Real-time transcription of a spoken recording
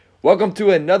Welcome to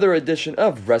another edition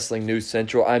of Wrestling News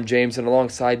Central. I'm James, and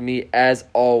alongside me, as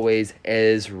always,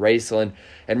 is Raceland.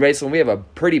 And Raceland, we have a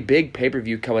pretty big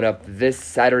pay-per-view coming up this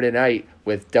Saturday night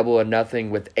with Double or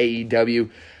Nothing with AEW.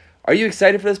 Are you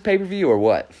excited for this pay-per-view or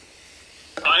what?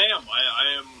 I am.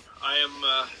 I am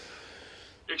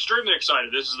extremely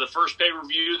excited. This is the first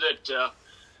pay-per-view that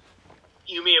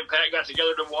you, me, and Pat got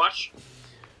together to watch,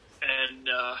 and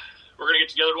we're going to get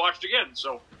together to watch it again.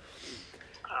 So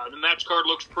the match card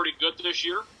looks pretty good this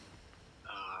year.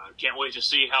 Can't wait to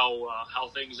see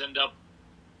how things end up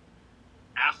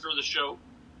after the show.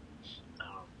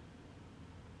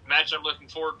 Match I'm looking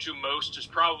forward to most is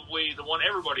probably the one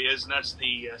everybody is, and that's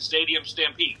the Stadium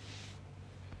Stampede.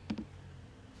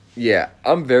 Yeah,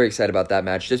 I'm very excited about that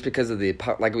match just because of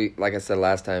like I said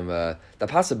last time, the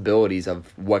possibilities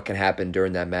of what can happen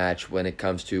during that match when it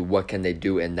comes to what can they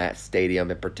do in that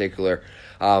stadium in particular.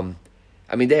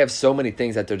 They have so many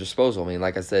things at their disposal.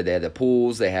 Like I said, they had the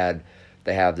pools, they have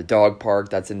the dog park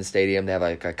that's in the stadium. They have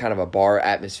like a kind of a bar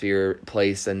atmosphere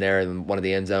place in there in one of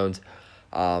the end zones.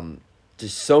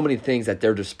 Just so many things at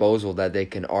their disposal that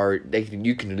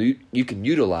you can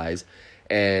utilize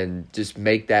and just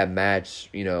make that match,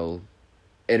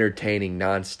 entertaining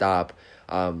nonstop.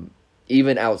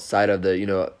 Even outside of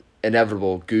the,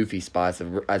 inevitable goofy spots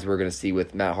as we're going to see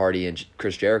with Matt Hardy and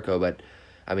Chris Jericho. But,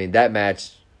 that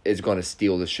match is going to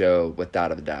steal the show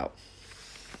without a doubt.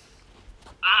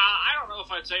 I don't know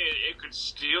if I'd say it could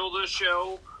steal the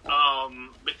show,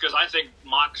 because I think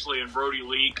Moxley and Brody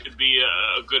Lee could be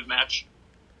a good match.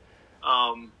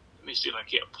 Let me see if I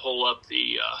can't pull up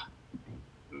the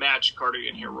match card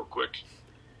again here real quick.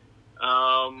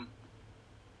 Well,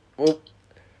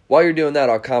 while you're doing that,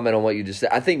 I'll comment on what you just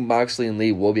said. I think Moxley and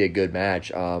Lee will be a good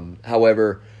match.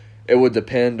 However, it would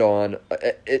depend on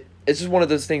it. It's just one of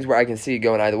those things where I can see it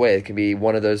going either way. It can be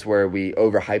one of those where we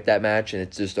overhype that match and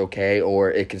it's just okay,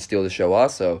 or it can steal the show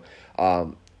also.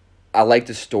 I like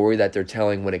the story that they're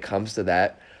telling when it comes to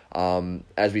that.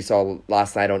 As we saw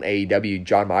last night on AEW,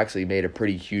 Jon Moxley made a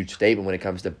pretty huge statement when it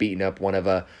comes to beating up one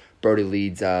of Brody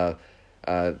Lee's, sidemen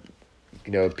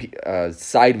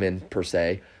per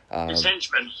se. His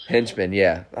henchman. Henchman,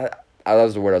 yeah. That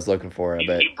was the word I was looking for.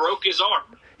 He broke his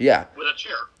arm. Yeah. With a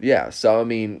chair. Yeah, so,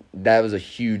 that was a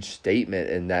huge statement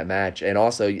in that match. And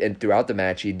also, throughout the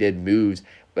match, he did moves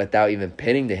without even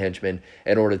pinning the henchman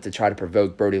in order to try to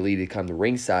provoke Brody Lee to come to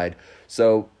ringside.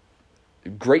 So,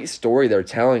 great story they're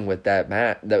telling with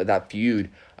that feud.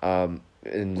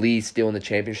 And Lee stealing the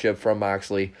championship from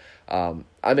Moxley. I'm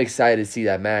excited to see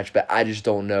that match, but I just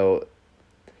don't know.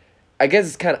 I guess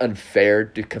it's kind of unfair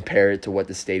to compare it to what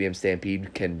the Stadium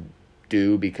Stampede can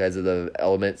do because of the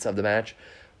elements of the match.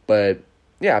 But,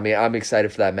 yeah, I'm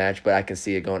excited for that match, but I can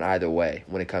see it going either way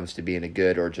when it comes to being a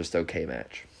good or just okay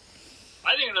match.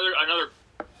 I think another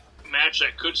match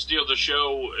that could steal the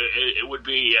show, it would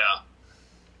be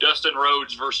Dustin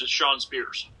Rhodes versus Shawn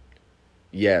Spears.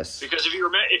 Yes. Because if you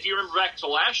remember back to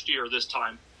last year this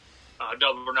time,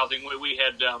 Double or Nothing, we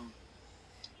had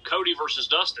Cody versus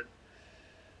Dustin.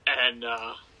 And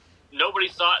nobody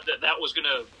thought that was going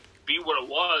to be what it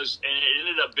was, and it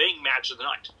ended up being match of the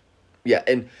night. Yeah,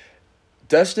 and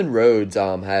Dustin Rhodes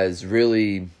has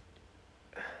really...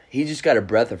 He just got a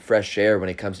breath of fresh air when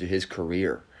it comes to his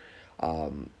career.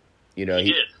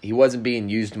 He wasn't being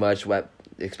used much,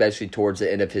 especially towards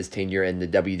the end of his tenure in the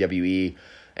WWE,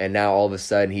 and now all of a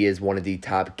sudden he is one of the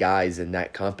top guys in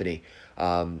that company.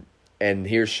 And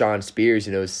here's Shawn Spears,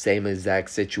 same exact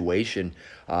situation.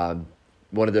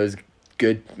 One of those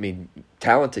good,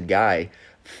 talented guy.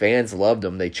 Fans loved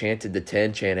him. They chanted the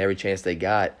 10 chant every chance they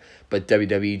got, but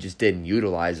WWE just didn't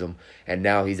utilize him. And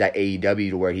now he's at AEW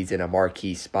to where he's in a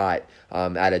marquee spot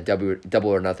at a Double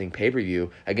or Nothing pay-per-view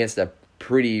against a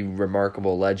pretty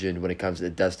remarkable legend when it comes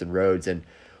to Dustin Rhodes and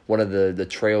one of the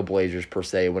trailblazers per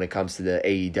se when it comes to the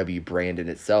AEW brand in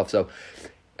itself. So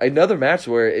another match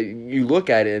where you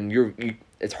look at it and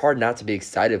it's hard not to be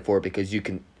excited for it because you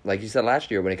can, like you said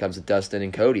last year when it comes to Dustin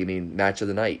and Cody, match of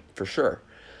the night for sure.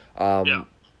 Yeah.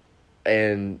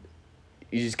 And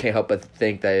you just can't help but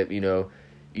think that, you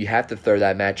have to throw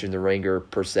that match in the ringer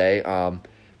per se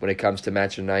when it comes to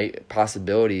match of the night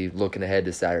possibility looking ahead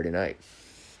to Saturday night.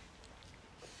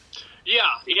 Yeah.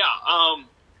 I'm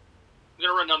going to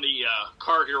run down the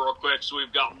card here real quick. So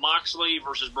we've got Moxley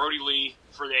versus Brody Lee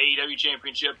for the AEW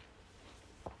Championship.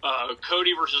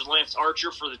 Cody versus Lance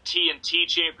Archer for the TNT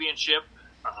Championship.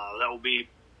 That will be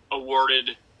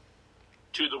awarded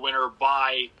to the winner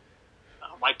by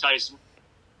Mike Tyson.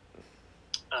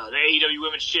 The AEW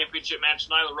Women's Championship match,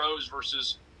 Nyla Rose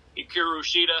versus Hikaru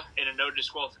Shida in a no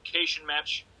disqualification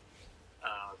match.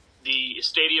 the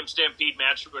Stadium Stampede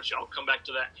match, which I'll come back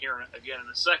to that here again in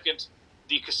a second.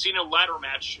 The Casino Ladder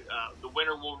match, the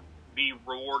winner will be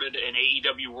rewarded an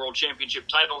AEW World Championship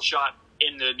title shot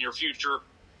in the near future.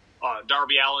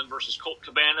 Darby Allin versus Colt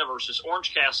Cabana versus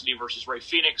Orange Cassidy versus Rey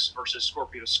Fenix versus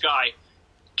Scorpio Sky.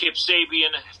 Kip Sabian,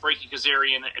 Frankie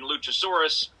Kazarian, and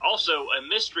Luchasaurus. Also, a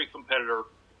mystery competitor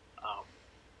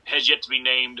has yet to be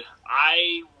named.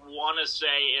 I want to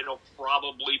say it'll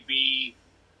probably be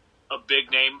a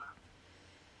big name.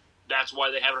 That's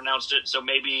why they haven't announced it. So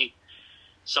maybe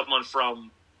someone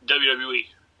from WWE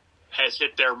has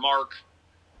hit their mark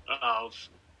of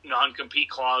non-compete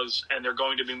clause, and they're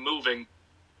going to be moving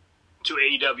to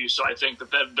AEW. So I think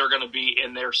that they're going to be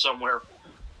in there somewhere.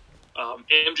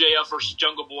 MJF versus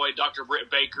Jungle Boy, Dr.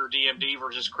 Britt Baker, DMD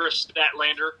versus Chris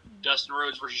Statlander, Dustin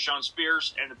Rhodes versus Shawn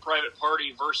Spears, and the Private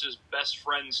Party versus Best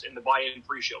Friends in the buy-in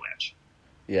pre-show match.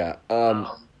 Yeah.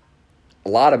 A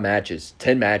lot of matches.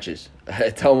 10 matches.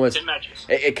 It's almost 10 matches.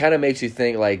 It kind of makes you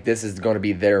think like this is going to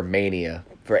be their mania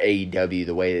for AEW,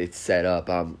 the way it's set up.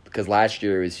 Because last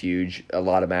year it was huge, a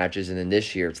lot of matches, and then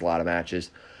this year it's a lot of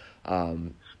matches.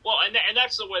 Well, and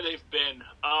that's the way they've been.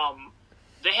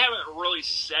 They haven't really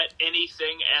set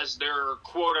anything as their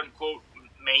quote-unquote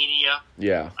mania.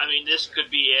 Yeah. I mean, this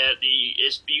could be it.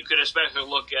 You could especially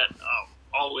look at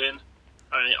All In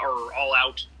or All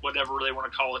Out, whatever they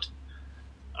want to call it.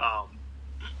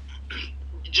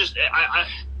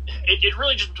 It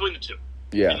really just between the two.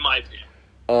 Yeah. In my opinion.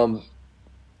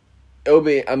 It'll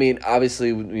be. I mean, obviously,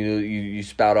 you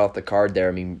spout off the card there.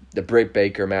 I mean, the Britt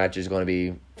Baker match is going to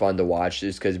be fun to watch,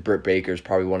 just because Britt Baker is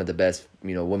probably one of the best,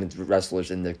 women's wrestlers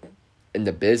in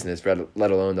the business,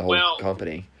 let alone the whole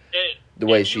company. The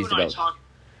way she's developed.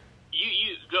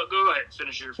 You go ahead,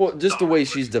 finish your. Well, just the way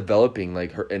she's developing,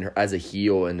 like her as a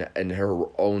heel and her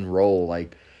own role,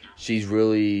 like she's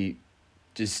really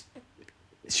just.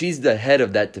 She's the head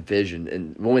of that division,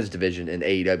 and women's division in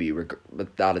AEW,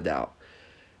 without a doubt.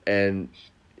 And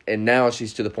now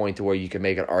she's to the point to where you can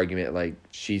make an argument like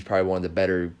she's probably one of the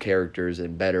better characters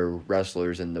and better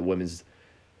wrestlers in the women's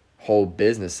whole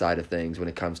business side of things when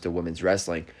it comes to women's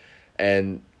wrestling.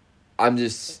 And I'm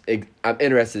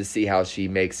interested to see how she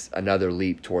makes another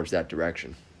leap towards that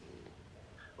direction.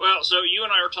 Well, so you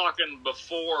and I were talking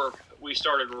before we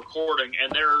started recording,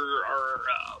 and there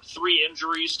are 3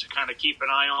 injuries to kind of keep an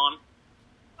eye on.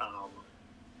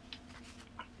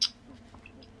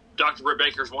 Dr. Britt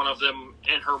Baker is one of them.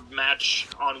 In her match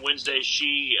on Wednesday,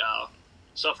 she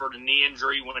suffered a knee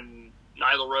injury when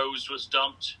Nyla Rose was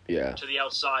dumped to the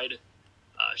outside.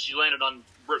 She landed on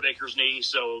Britt Baker's knee,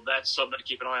 so that's something to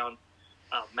keep an eye on.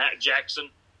 Matt Jackson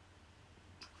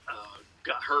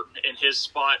got hurt in his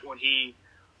spot when he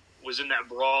was in that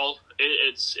brawl.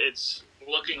 It's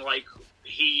looking like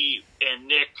he and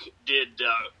Nick did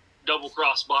double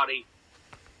crossbody,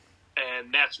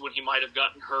 and that's when he might have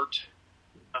gotten hurt.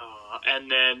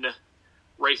 And then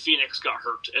Rey Fenix got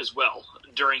hurt as well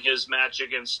during his match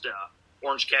against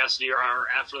Orange Cassidy, or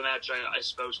after the match, I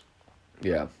suppose.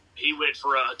 Yeah. He went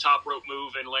for a top rope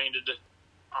move and landed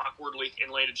awkwardly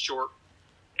and landed short,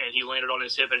 and he landed on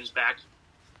his hip and his back.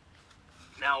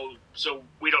 Now, so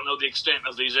we don't know the extent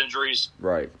of these injuries.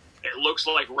 Right. It looks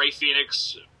like Rey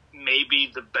Fenix may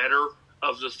be the better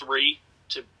of the 3,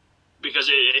 because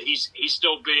he's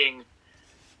still being.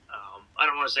 I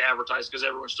don't want to say advertised because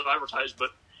everyone's still advertised,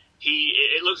 but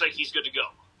it looks like he's good to go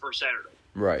for Saturday.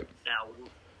 Right. Now,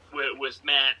 with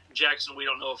Matt Jackson, we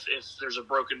don't know if there's a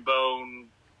broken bone,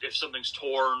 if something's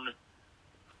torn,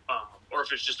 or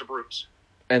if it's just a bruise.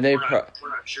 And we're not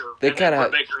sure. They kind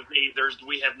of Baker's knee.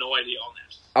 We have no idea on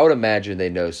that. I would imagine they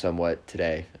know somewhat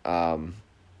today.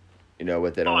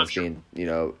 With it almost being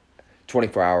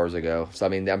 24 hours ago. So I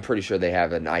mean, I'm pretty sure they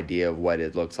have an idea of what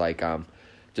it looks like.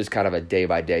 Just kind of a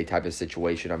day-by-day type of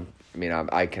situation.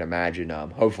 I can imagine.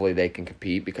 Hopefully they can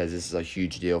compete, because this is a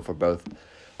huge deal for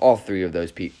all 3 of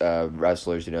those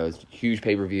wrestlers. It's a huge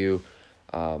pay-per-view,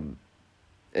 and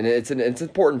it's an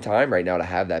important time right now to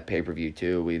have that pay-per-view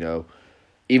too.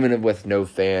 Even with no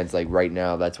fans, like right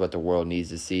now, that's what the world needs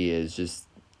to see, is just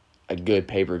a good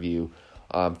pay-per-view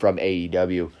from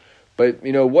AEW. But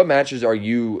what matches are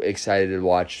you excited to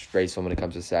watch, Rachel, when it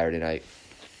comes to Saturday night?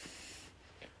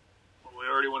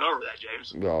 Already went over that,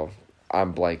 James. Well,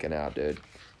 I'm blanking out, dude.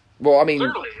 Well, I mean,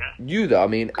 clearly, yeah. You though. I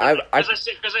mean,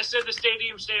 because I said the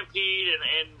Stadium Stampede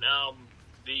and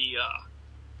the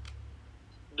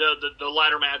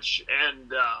ladder match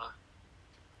and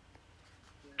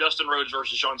Dustin Rhodes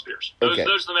versus Shawn Spears. Those are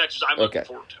the matches I'm looking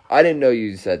forward to. I didn't know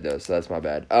you said those, so that's my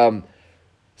bad.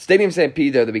 Stadium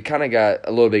Stampede, though, that we kind of got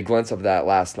a little bit glimpse of that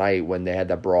last night when they had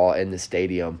that brawl in the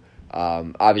stadium.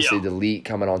 Obviously, Yeah. the Elite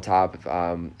coming on top,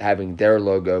 having their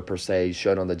logo per se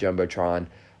shown on the jumbotron,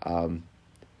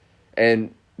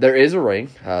 and there is a ring.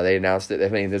 They announced it. I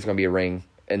mean, there's going to be a ring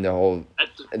in the whole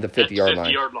in the 50-yard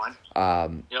line. 50-yard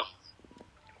line. Yep.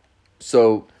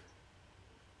 So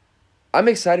I'm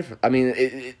excited for. I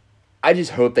mean, I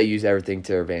just hope they use everything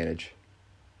to their advantage.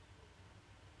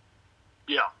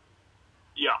 Yeah.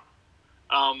 Yeah.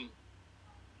 And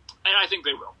I think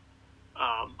they will.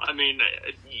 I mean,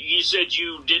 you said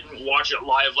you didn't watch it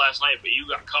live last night, but you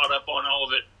got caught up on all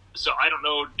of it. So I don't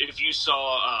know if you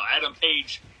saw Adam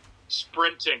Page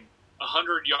sprinting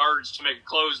 100 yards to make a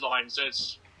clothesline. So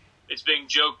it's being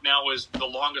joked now as the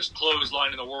longest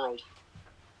clothesline in the world.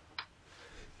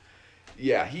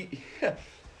 Yeah,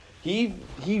 he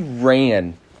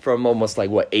ran from almost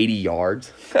 80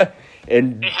 yards,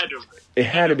 and It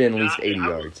had to have been at least 80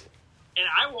 yards. And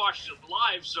I watched it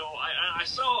live, so I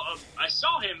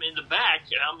saw him in the back,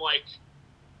 and I'm like,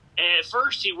 and at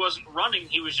first he wasn't running,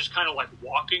 he was just kind of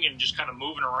walking and just kind of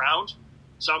moving around.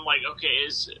 So I'm like, okay,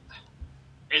 is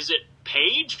it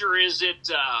Paige or is it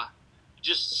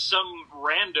just some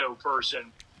rando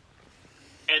person?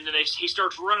 And then he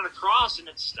starts running across, and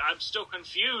I'm still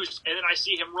confused. And then I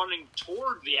see him running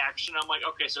toward the action. I'm like,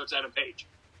 okay, so it's Adam Page.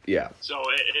 Yeah. So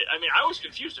I was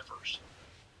confused at first.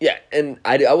 Yeah, and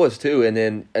I was too, and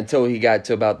then until he got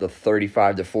to about the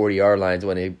 35 to 40-yard lines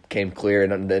when it came clear,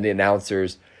 and then the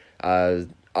announcers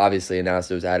obviously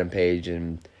announced it was Adam Page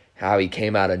and how he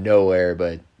came out of nowhere,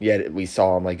 but yet we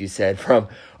saw him, like you said, from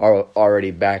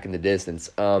already back in the distance.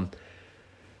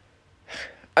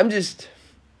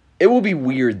 It will be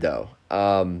weird though,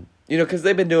 because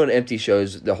they've been doing empty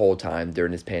shows the whole time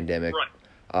during this pandemic.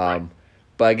 Right.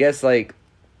 But I guess they've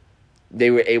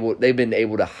been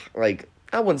able to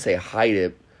I wouldn't say hide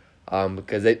it,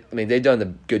 because they've done a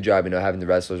good job, having the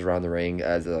wrestlers around the ring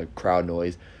as a crowd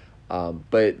noise.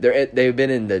 But they've been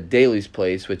in the Daly's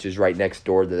place, which is right next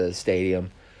door to the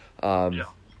stadium. Yeah.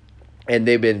 And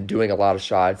they've been doing a lot of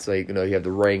shots, you have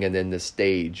the ring and then the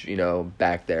stage,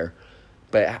 back there.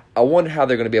 But I wonder how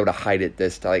they're going to be able to hide it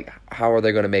this time. How are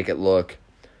they going to make it look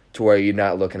to where you're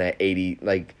not looking at 80,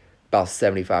 about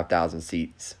 75,000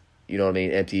 seats? You know what I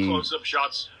mean? Empty. Close-up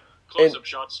shots.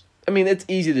 I mean, it's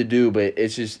easy to do, but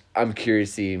it's just, I'm curious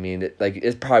to see. I mean,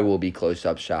 it probably will be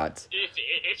close-up shots.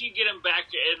 If you get them back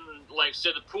in,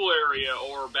 say, the pool area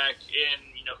or back in,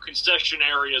 concession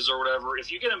areas or whatever,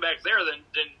 if you get them back there, then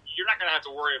you're not going to have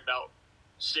to worry about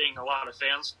seeing a lot of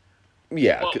fans.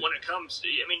 Yeah. But when it comes,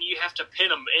 you have to pin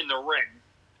them in the ring.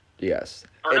 Yes.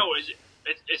 Or no,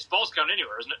 it's Falls Count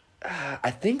Anywhere, isn't it?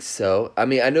 I think so. I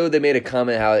mean, I know they made a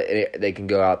comment how they can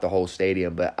go out the whole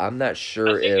stadium, but I'm not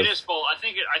sure I think it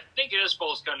is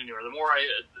Falls Count Anywhere. The more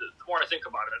I think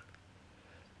about it,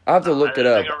 I'll have to look it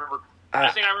up. I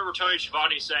think I remember Tony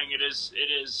Schiavone saying it is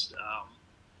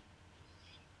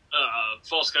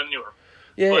Falls Count Anywhere.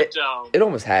 Yeah, but, it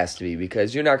almost has to be,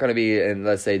 because you're not going to be in,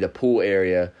 let's say, the pool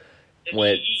area. Do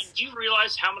you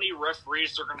realize how many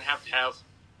referees they're going to have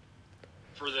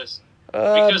for this?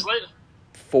 Because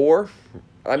 4?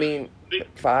 I mean,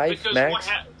 5 because max?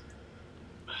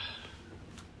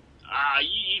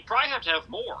 You probably have to have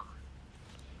more.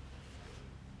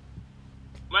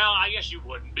 Well, I guess you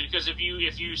wouldn't, because if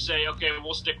you say, okay,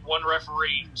 we'll stick one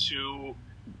referee to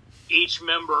each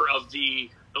member of the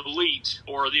Elite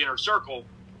or the Inner Circle,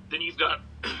 then you've got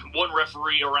one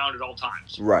referee around at all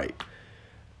times. Right.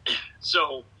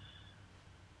 So,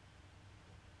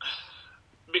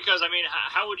 because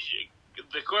how would you?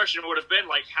 The question would have been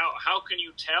how can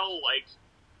you tell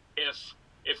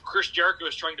if Chris Jericho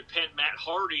is trying to pin Matt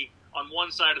Hardy on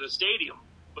one side of the stadium,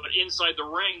 but inside the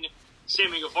ring,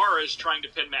 Sammy Guevara is trying to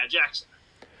pin Matt Jackson?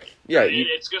 Yeah,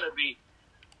 it's going to be.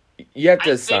 You have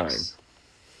to assign.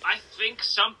 I think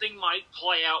something might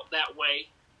play out that way.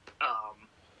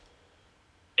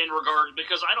 In regard,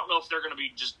 because I don't know if they're going to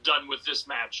be just done with this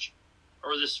match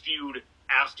or this feud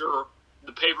after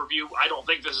the pay-per-view. I don't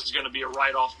think this is going to be a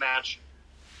write-off match.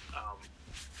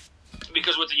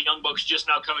 Because with the Young Bucks just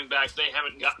now coming back, they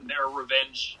haven't gotten their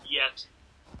revenge yet.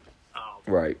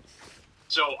 Right.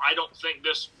 So I don't think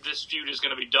this feud is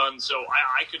going to be done. So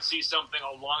I could see something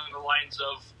along the lines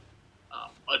of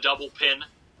a double pin,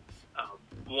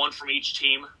 one from each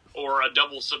team, or a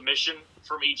double submission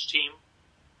from each team.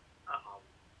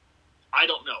 I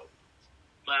don't know.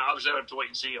 Obviously, I have to wait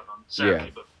and see on Saturday.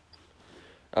 Yeah. But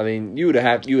I mean, you would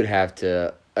have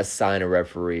to assign a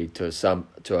referee to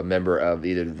a member of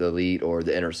either the Elite or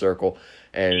the Inner Circle,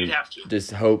 and you'd have to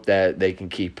just hope that they can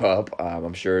keep up.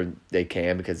 I'm sure they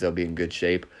can, because they'll be in good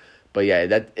shape. But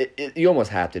yeah, you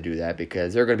almost have to do that,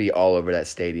 because they're going to be all over that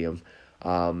stadium.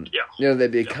 Yeah.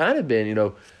 They've kind of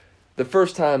been, the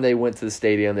first time they went to the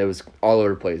stadium, it was all over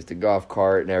the place, the golf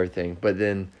cart and everything. But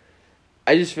then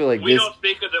I just feel like we don't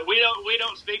speak of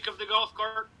the golf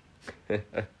cart.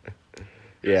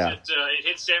 Yeah, it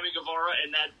hits Sammy Guevara,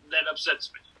 and that upsets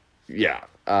me. Yeah,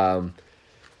 I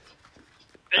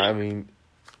mean,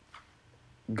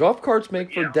 golf carts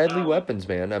make for deadly weapons,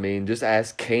 man. I mean, just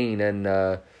ask Kane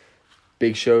and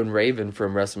Big Show and Raven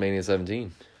from WrestleMania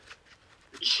 17.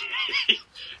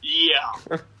 Yeah,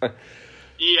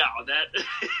 that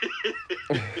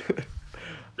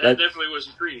definitely was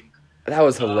intriguing. That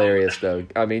was hilarious, though.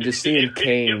 I mean, just seeing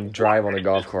Kane drive on a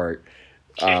golf cart.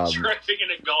 Driving in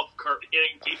a golf cart,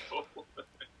 hitting people.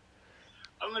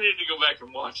 I'm going to need to go back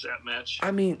and watch that match.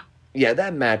 I mean, yeah,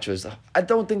 that match was... I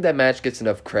don't think that match gets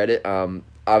enough credit.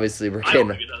 Obviously, we're getting... I don't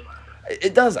think it does.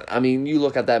 It doesn't. I mean, you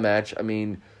look at that match, I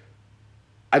mean...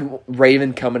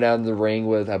 Raven coming out in the ring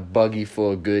with a buggy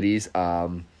full of goodies.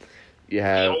 You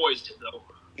have... He always did, though.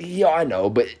 Yeah, I know,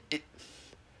 but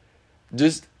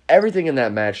just everything in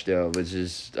that match, though, was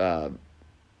just...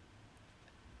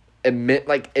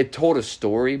 it told a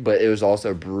story, but it was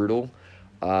also brutal.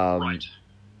 Right.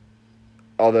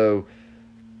 Although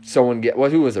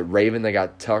who was it? Raven that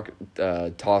got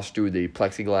tossed through the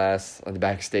plexiglass on the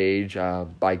backstage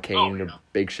by Kane and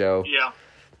Big Show. Yeah.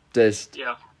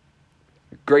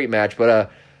 Great match,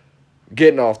 but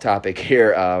getting off topic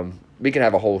here, we can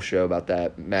have a whole show about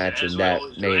that match and that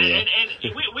Mania.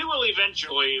 And we will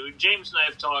eventually. James and I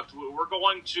have talked. We're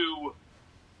going to,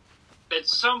 at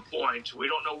some point, we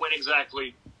don't know when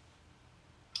exactly,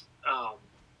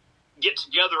 get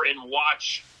together and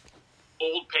watch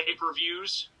old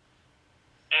pay-per-views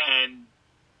and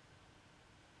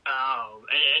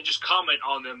just comment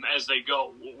on them as they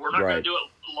go. We're not going to do it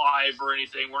live or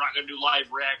anything. We're not going to do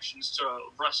live reactions to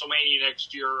WrestleMania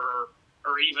next year or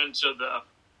even to the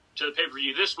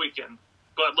pay-per-view this weekend.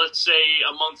 But let's say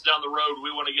a month down the road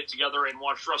we want to get together and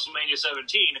watch WrestleMania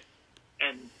 17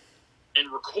 and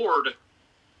record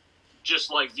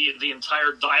just like the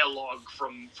entire dialogue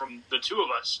from the two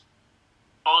of us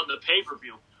on the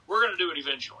pay-per-view. We're going to do it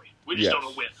eventually. We just don't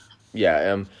know when.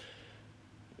 Yeah,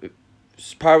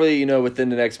 it's probably, within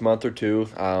the next month or two,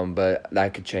 but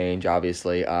that could change,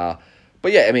 obviously. But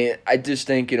yeah, I mean, I just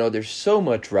think, there's so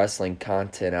much wrestling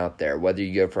content out there, whether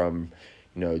you go from,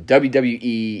 WWE,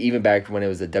 even back when it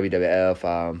was the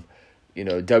WWF,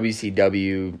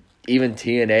 WCW, even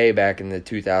TNA back in the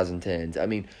 2010s. I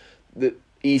mean, the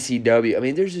ECW. I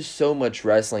mean, there's just so much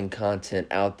wrestling content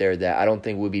out there that I don't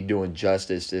think we'd be doing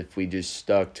justice if we just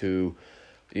stuck to,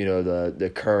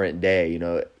 the current day,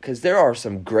 because there are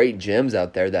some great gems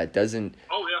out there that doesn't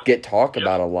get talked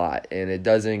about a lot, and it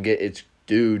doesn't get its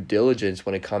due diligence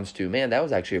when it comes to, man, that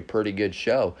was actually a pretty good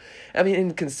show. I mean,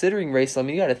 in considering wrestling,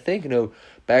 you got to think,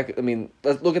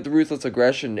 let's look at the Ruthless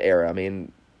Aggression era. I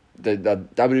mean, the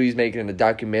WWE's making a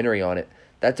documentary on it.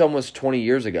 That's almost 20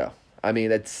 years ago. I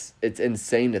mean, it's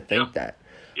insane to think that.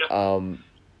 Yeah.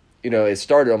 It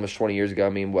started almost 20 years ago. I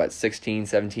mean, 16,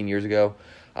 17 years ago?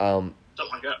 Something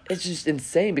like that. It's just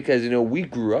insane because, we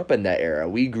grew up in that era.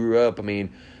 We grew up, I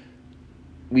mean,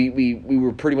 we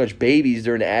were pretty much babies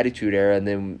during the Attitude Era, and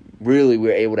then really we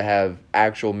were able to have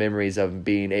actual memories of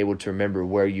being able to remember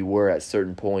where you were at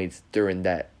certain points during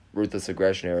that Ruthless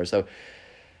Aggression era. So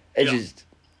it's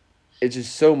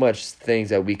just so much things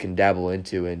that we can dabble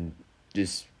into and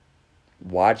just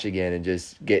watch again and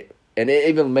just get, and it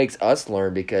even makes us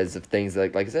learn because of things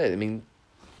like I said, I mean,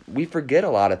 we forget a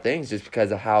lot of things just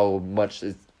because of how much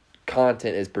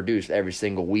content is produced every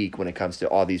single week when it comes to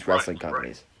all these wrestling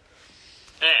companies. Right.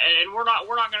 And we're not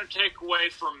going to take away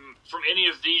from any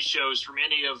of these shows, from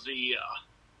any of the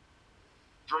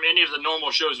normal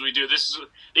shows we do. These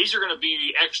are going to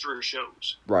be extra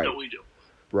shows that we do.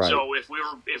 Right. So if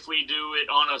we do it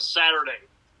on a Saturday,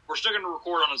 we're still going to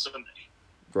record on a Sunday.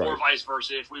 Right. Or vice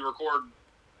versa. If we record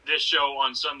this show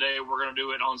on Sunday, we're going to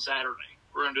do it on Saturday.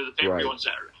 We're going to do the pay-per-view on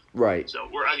Saturday. Right. So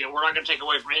we're not going to take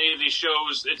away from any of these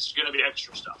shows. It's going to be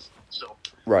extra stuff. So.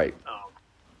 Right.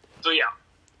 So yeah,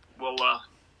 we'll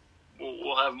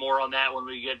have more on that when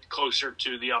we get closer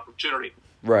to the opportunity.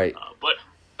 Right. But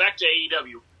back to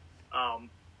AEW.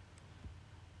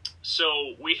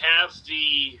 So we have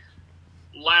the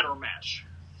ladder match,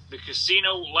 the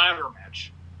casino ladder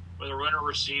match, where the winner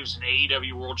receives an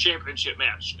AEW World Championship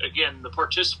match. Again, the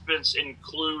participants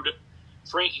include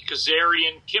Frankie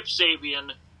Kazarian, Kip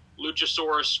Sabian,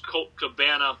 Luchasaurus, Colt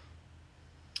Cabana,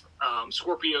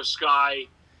 Scorpio Sky,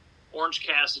 Orange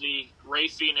Cassidy, Ray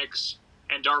Phoenix,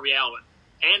 and Darby Allin,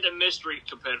 and a mystery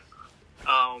competitor.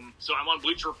 So I'm on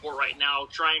Bleacher Report right now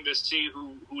trying to see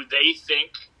who they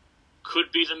think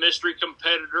could be the mystery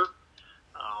competitor.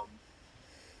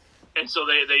 and so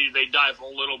they dive a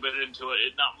little bit into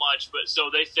it, not much, but so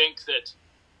they think that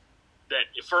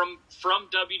from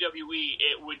WWE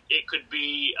it could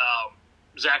be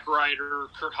Zack Ryder,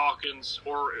 Kurt Hawkins,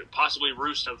 or possibly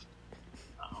Rusev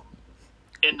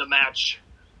in the match.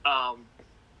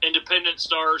 Independent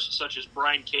stars such as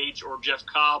Brian Cage or Jeff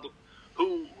Cobb,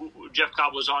 who Jeff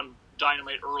Cobb was on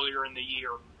Dynamite earlier in the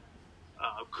year,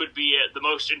 could be the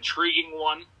most intriguing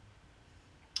one.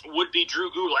 Would be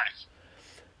Drew Gulak.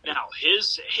 Now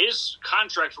his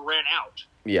contract ran out.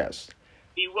 Yes.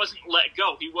 He wasn't let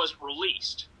go. He wasn't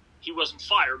released. He wasn't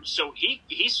fired. So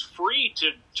he's free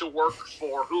to work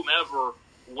for whomever,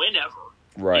 whenever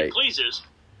he pleases.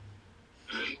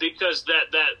 Because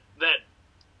that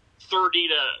 30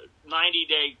 to 90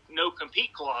 day no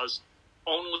compete clause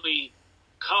only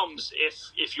comes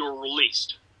if you're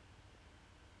released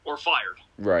or fired.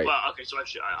 Right. Well, okay, so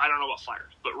actually, I don't know about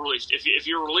fired, but released. If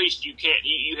you're released, you can't.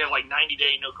 You have like 90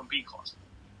 day no compete clause.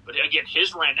 But again,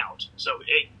 his ran out, so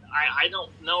I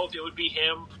don't know if it would be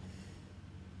him.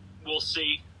 We'll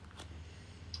see.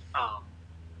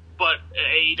 But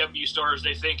AEW stars,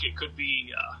 they think it could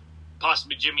be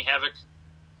possibly Jimmy Havoc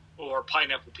or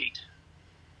Pineapple Pete.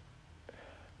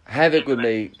 Havoc would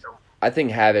make. I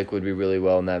think Havoc would be really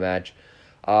well in that match.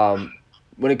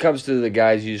 When it comes to the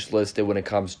guys you just listed, when it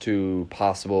comes to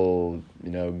possible,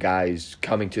 guys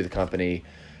coming to the company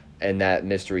in that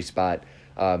mystery spot,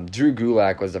 Drew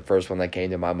Gulak was the first one that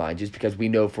came to my mind, just because we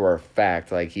know for a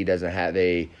fact like he doesn't have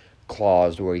a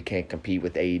clause where he can't compete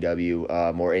with AEW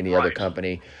or any other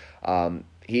company.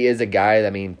 He is a guy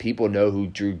that, people know who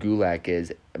Drew Gulak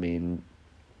is.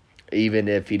 Even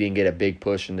if he didn't get a big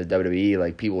push in the WWE,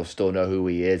 like, people still know who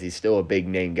he is. He's still a big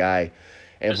name guy.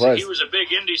 And plus, he was a big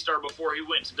indie star before he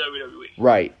went to WWE.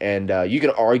 Right, and you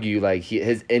can argue like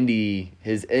his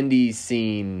indie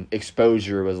scene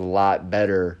exposure was a lot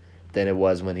better than it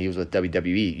was when he was with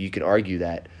WWE. You can argue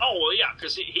that. Oh well, yeah,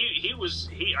 because he was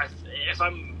if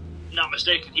I'm not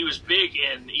mistaken, he was big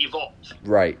in Evolve.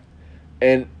 Right,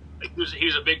 and he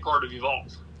was a big part of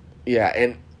Evolve. Yeah,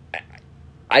 and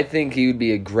I think he would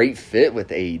be a great fit with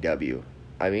AEW.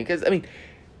 Because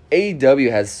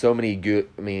AEW has so many good.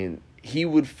 He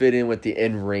would fit in with the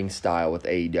in-ring style with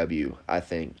AEW, I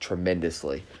think,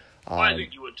 tremendously. I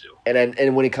think you would too.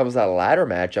 And when it comes to that ladder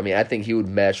match, I think he would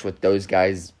mesh with those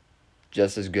guys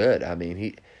just as good.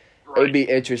 It would be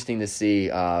interesting to see.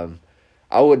 I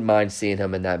wouldn't mind seeing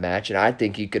him in that match, and I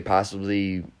think he could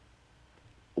possibly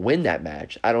win that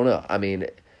match. I don't know.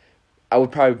 I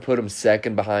would probably put him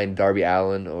second behind Darby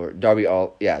Allin Darby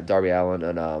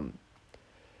Allin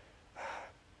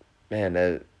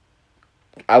and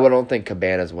I don't think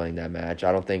Cabana's winning that match.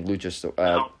 I don't think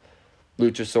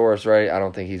Luchasaurus, right? I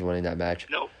don't think he's winning that match.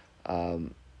 No. I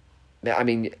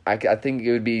think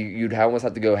it would be, you'd almost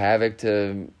have to go Havoc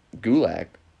to Gulak.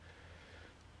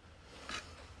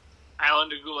 Allin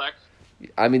to Gulak.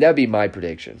 That would be my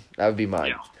prediction. That would be mine.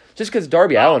 Yeah. Just because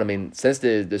Darby Allin, since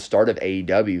the start of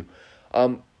AEW,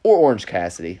 or Orange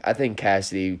Cassidy, I think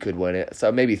Cassidy could win it. So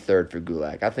maybe third for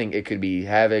Gulak. I think it could be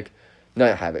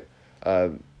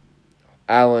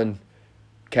Allin,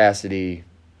 Cassidy,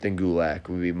 then Gulak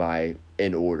would be my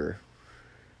in order.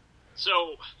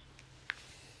 So,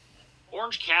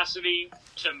 Orange Cassidy,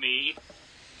 to me,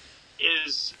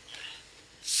 is...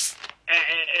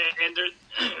 And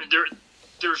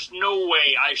there's no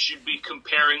way I should be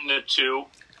comparing the two.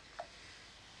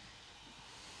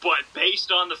 But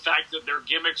based on the fact that their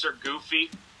gimmicks are goofy,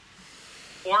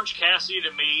 Orange Cassidy,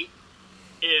 to me,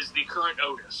 is the current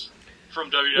Otis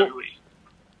from WWE.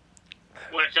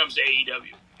 When it comes to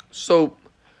AEW. So,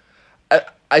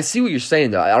 I see what you're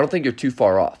saying, though. I don't think you're too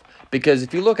far off. Because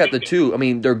if you look at the two,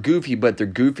 they're goofy, but they're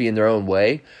goofy in their own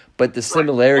way. But the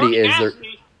similarity is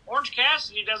Orange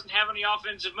Cassidy doesn't have any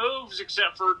offensive moves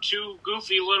except for two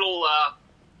goofy little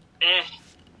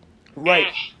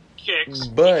kicks.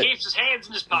 But he keeps his hands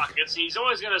in his pockets. He's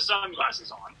always got his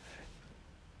sunglasses on.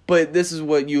 But this is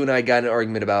what you and I got in an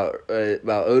argument about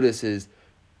Otis is,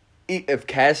 if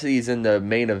Cassidy's in the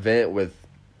main event with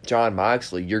Jon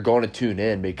Moxley, you're going to tune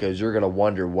in because you're going to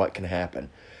wonder what can happen.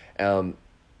 I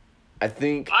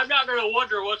think... I'm not going to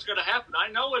wonder what's going to happen.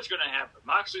 I know what's going to happen.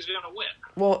 Moxley's going to win.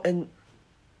 Well, and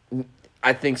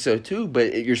I think so too,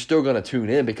 but you're still going to tune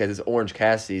in because it's Orange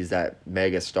Cassidy's that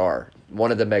mega star,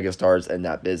 one of the mega stars in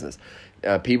that business.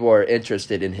 People are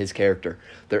interested in his character.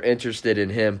 They're interested in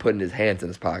him putting his hands in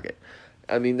his pocket.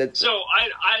 That's... So,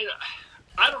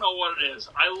 I don't know what it is.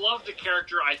 I love the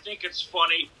character. I think it's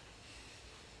funny.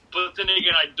 But then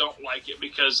again, I don't like it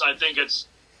because I think it's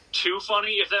too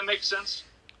funny, if that makes sense.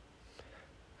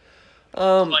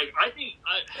 In my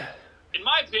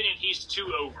opinion, he's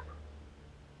too over.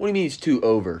 What do you mean he's too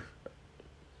over?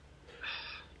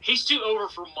 He's too over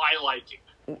for my liking.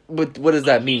 What does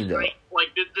that mean, though? Like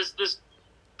this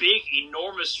big,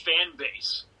 enormous fan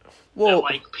base. Well,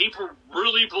 that, like, people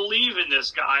really believe in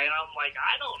this guy, and I'm like,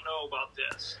 I don't know about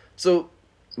this. So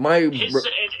so again,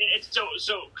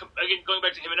 going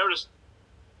back to him and Otis,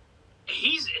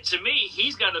 he's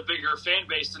got a bigger fan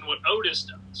base than what Otis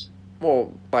does.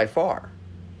 Well, by far.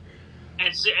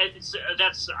 And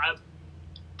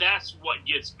that's what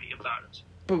gets me about it.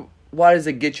 But why does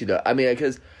it get you though?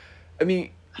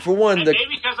 For one,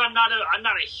 maybe because I'm not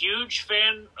a huge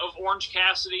fan of Orange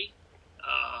Cassidy.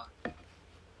 I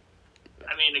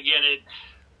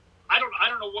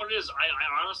don't know what it is.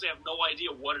 I honestly have no idea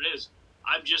what it is.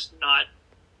 I'm just not.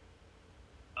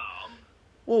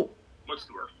 What's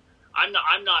the word? I'm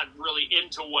not really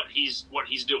into what he's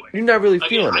doing. You're not really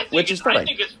feeling it, which is fine. I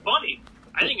think it's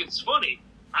funny.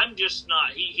 I'm just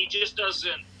not. He just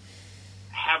doesn't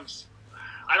have.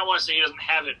 I don't want to say he doesn't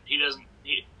have it. He doesn't.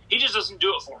 He just doesn't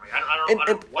do it for me. I don't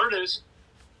know what it is.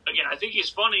 Again, I think he's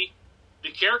funny.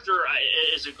 The character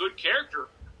is a good character.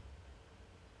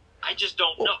 I just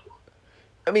don't know.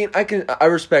 I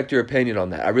respect your opinion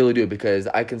on that. I really do, because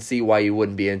I can see why you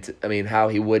wouldn't be into. How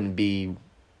he wouldn't be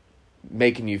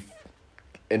making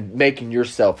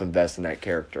yourself invest in that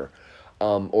character,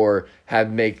 or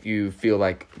make you feel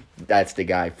like that's the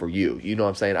guy for you. You know what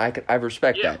I'm saying? I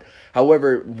respect that.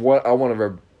 However, what I want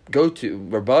to go to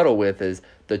rebuttal with is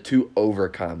the too over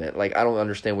comment. Like, I don't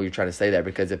understand what you're trying to say there,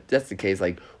 because if that's the case,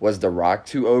 like, was The Rock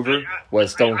too over?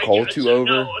 Was Stone Cold too over?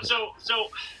 No,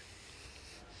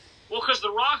 because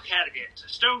The Rock had it,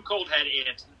 Stone Cold had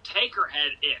it, Taker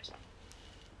had it.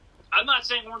 I'm not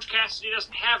saying Orange Cassidy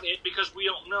doesn't have it, because we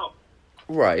don't know.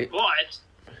 Right.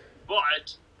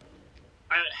 But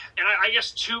I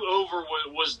guess too over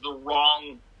was the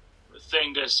wrong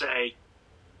thing to say.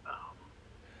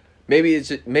 Maybe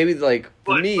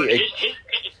for me.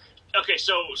 Okay,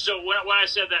 so when I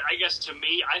said that, I guess to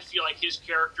me, I feel like his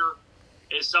character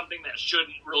is something that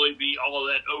shouldn't really be all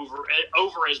that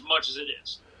over as much as it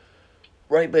is.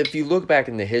 Right, but if you look back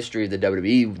in the history of the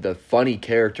WWE, the funny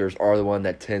characters are the one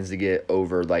that tends to get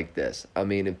over like this.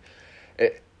 The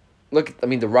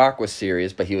Rock was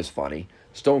serious, but he was funny.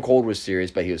 Stone Cold was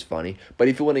serious, but he was funny. But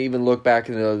if you want to even look back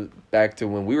to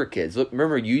when we were kids,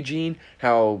 remember Eugene?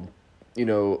 How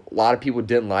a lot of people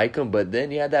didn't like him, but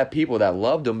then you had that people that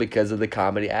loved him because of the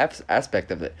comedy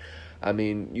aspect of it.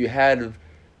 You had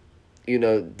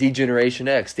D-Generation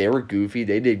X. They were goofy.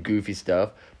 They did goofy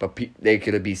stuff, but they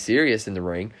could be serious in the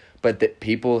ring. But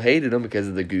people hated them because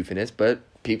of the goofiness, but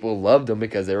people loved them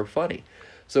because they were funny.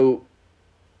 So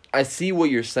I see what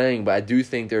you're saying, but I do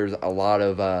think there's a lot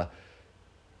of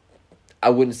I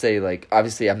wouldn't say, like,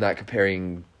 obviously I'm not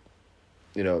comparing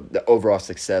the overall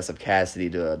success of Cassidy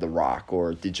to The Rock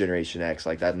or D-Generation X.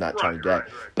 Like that. I'm not trying to do that.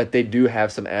 Right. But they do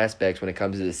have some aspects when it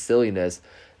comes to the silliness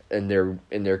in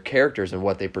their characters and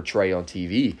what they portray on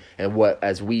TV and what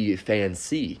as we fans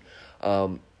see.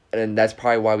 And that's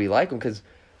probably why we like them, because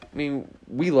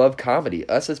we love comedy.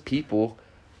 Us as people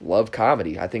love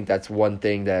comedy. I think that's one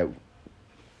thing that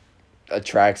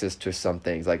attracts us to some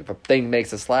things. Like, if a thing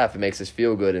makes us laugh, it makes us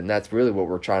feel good, and that's really what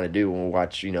we're trying to do when we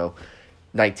watch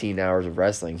 19 hours of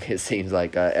wrestling, it seems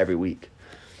like, every week.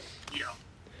 Yeah.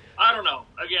 I don't know.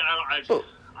 Again, I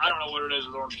don't know what it is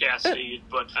with Orange Cassidy,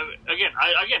 but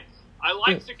I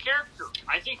like the character.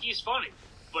 I think he's funny,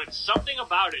 but something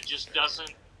about it just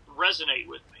doesn't resonate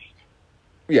with me.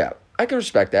 Yeah, I can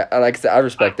respect that. Like I said, I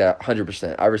respect that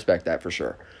 100%. I respect that for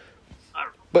sure.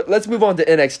 But let's move on to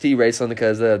NXT wrestling,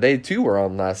 because they too were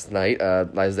on last night,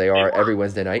 as they are every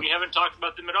Wednesday night. We haven't talked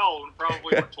about them at all. We're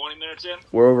probably 20 minutes in.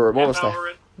 We're almost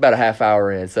about a half hour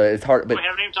in, so it's hard. But we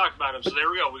haven't even talked about them. So there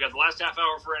we go. We got the last half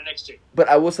hour for NXT. But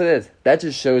I will say this: that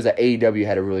just shows that AEW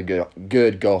had a really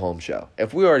good go home show.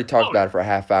 If we already talked about it for a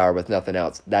half hour with nothing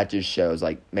else, that just shows,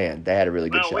 like, man, they had a really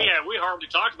good show. We hardly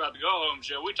talked about the go home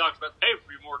show. We talked about the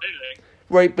pay-per-view more than anything.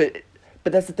 Right,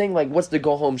 but that's the thing. Like, what's the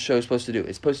go home show supposed to do?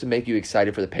 It's supposed to make you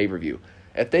excited for the pay-per-view.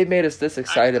 If they made us this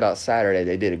excited about Saturday,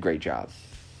 they did a great job.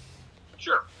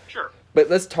 Sure.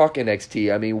 But let's talk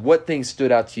NXT. What things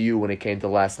stood out to you when it came to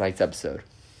last night's episode?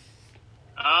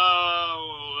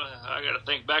 I got to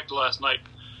think back to last night.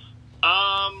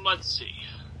 Let's see.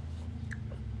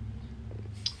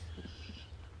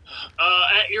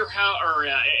 At your house, or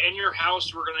in your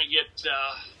house, we're gonna get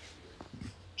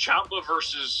Ciampa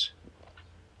versus.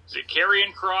 Is it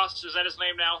Karrion Kross? Is that his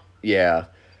name now? Yeah.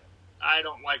 I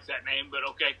don't like that name, but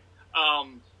okay.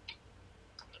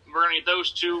 We're going to get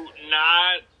those two.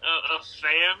 Not a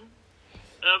fan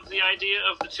of the idea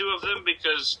of the two of them,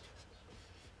 because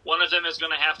one of them is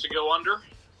going to have to go under.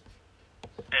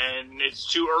 and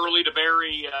it's too early to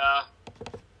bury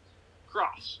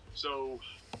Cross. So,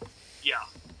 yeah.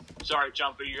 Sorry,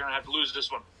 Ciampa, you're going to have to lose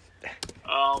this one.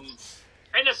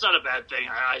 And that's not a bad thing,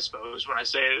 I suppose. When I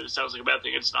say it, it sounds like a bad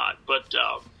thing. It's not. But,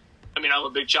 I mean, I'm a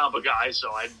big Ciampa guy,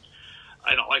 so I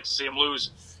don't like to see him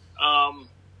lose.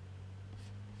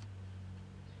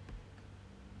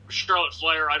 Charlotte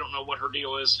Flair, I don't know what her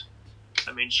deal is.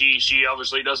 I mean, she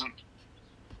obviously doesn't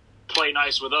play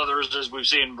nice with others, as we've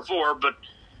seen before, but,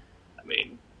 I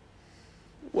mean...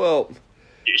 Well...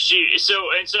 So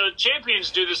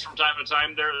champions do this from time to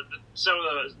time. They're some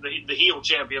of the heel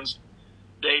champions.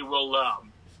 They will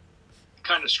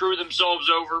kind of screw themselves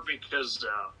over because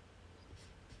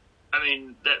I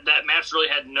mean that match really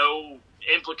had no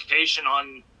implication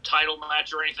on title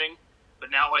match or anything. But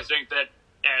now I think that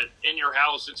in your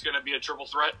house it's going to be a triple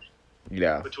threat.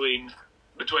 Yeah. Between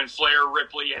Flair,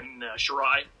 Ripley, and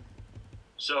Shirai.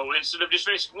 So instead of just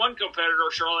facing one competitor,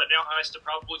 Charlotte now has to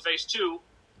probably face two.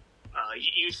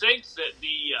 You think that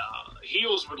the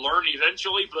heels would learn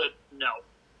eventually, but no.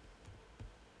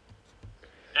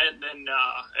 And then,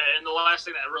 and the last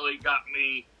thing that really got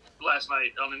me last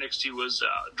night on NXT was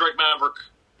Drake Maverick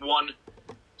won.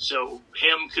 So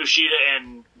him, Kushida,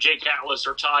 and Jake Atlas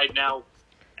are tied now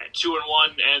at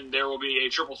 2-1, and there will be a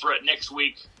triple threat next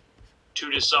week to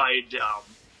decide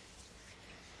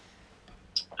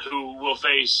who will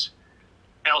face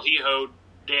El Hijo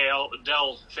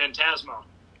del Fantasma.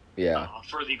 Yeah.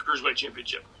 For the Cruiserweight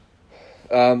Championship.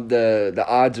 The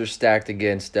odds are stacked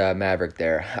against Maverick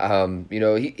there. You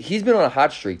know, he's been on a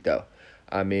hot streak, though.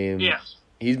 I mean, yes.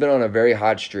 He's been on a very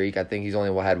hot streak. I think he's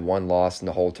only had one loss in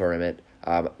the whole tournament.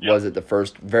 Yep. Was it the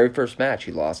very first match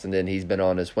he lost, and then he's been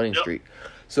on his winning streak.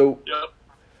 So,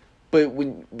 but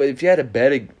if you had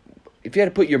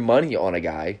to put your money on a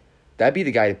guy, that'd be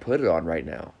the guy to put it on right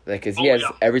now, because he has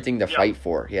everything to fight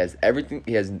for. He has everything.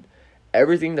 He has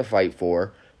everything to fight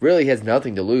for. Really, he has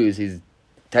nothing to lose. He's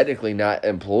technically not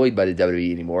employed by the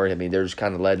WWE anymore. I mean, they're just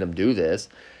kind of letting him do this.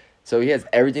 So he has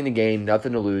everything to gain,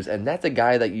 nothing to lose, and that's a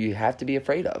guy that you have to be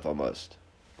afraid of almost.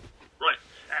 Right.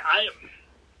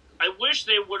 I wish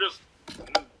they would have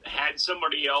had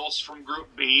somebody else from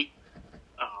Group B.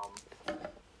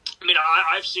 I mean,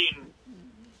 I've seen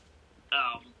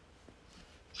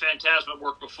Phantasma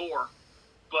work before,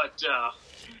 but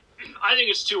I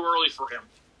think it's too early for him.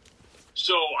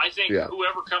 So I think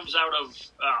whoever comes out of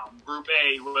Group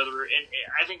A,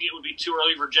 I think it would be too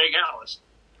early for Jake Atlas.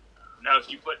 Now,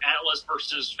 if you put Atlas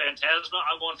versus Phantasma,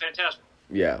 I'm going Phantasma.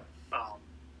 Yeah.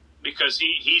 Because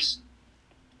he's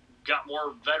got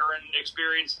more veteran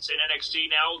experience in NXT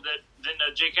now than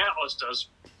Jake Atlas does.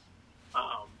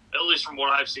 At least from what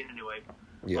I've seen anyway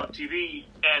on TV.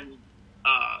 And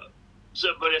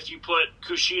but if you put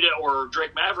Kushida or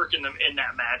Drake Maverick in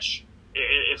that match,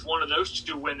 if one of those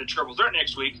two win the triple threat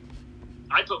next week,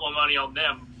 I put my money on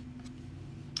them,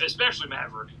 especially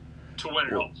Maverick, to win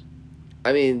it all.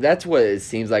 I mean, that's what it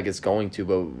seems like it's going to,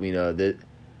 but, you know,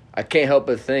 I can't help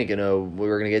but think, you know, we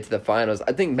were going to get to the finals.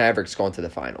 I think Maverick's going to the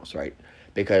finals, right?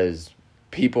 Because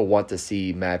people want to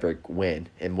see Maverick win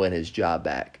and win his job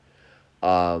back.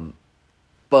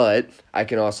 But I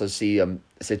can also see a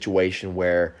situation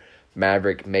where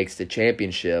Maverick makes the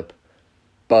championship,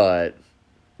 but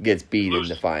gets beat in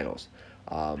the finals.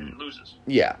 Loses.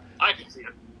 Yeah. I can see it.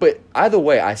 But either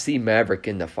way, I see Maverick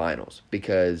in the finals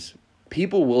because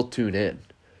people will tune in.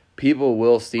 People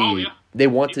will see. Oh, yeah. They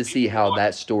want to see how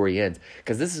that story ends.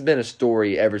 Because this has been a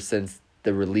story ever since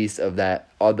the release of that,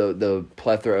 all the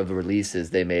plethora of the releases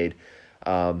they made.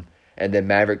 And then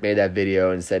Maverick made that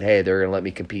video and said, hey, they're going to let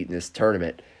me compete in this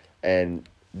tournament. And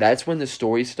that's when the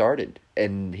story started.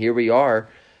 And here we are,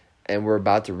 and we're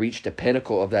about to reach the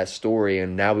pinnacle of that story,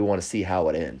 and now we want to see how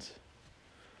it ends.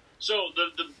 So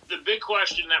the big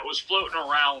question that was floating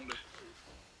around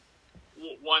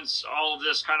once all of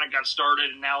this kind of got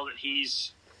started, and now that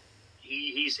he's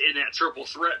in that triple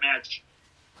threat match,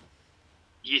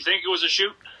 do you think it was a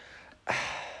shoot,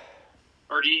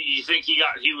 or do you think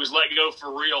he was let go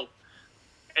for real,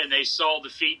 and they saw the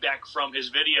feedback from his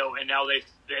video, and now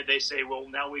they say, well,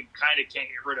 now we kind of can't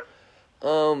get rid of it?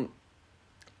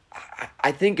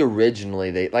 I think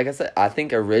originally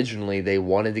they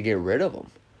wanted to get rid of him.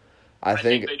 I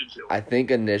think they did too. I think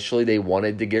initially they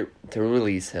wanted to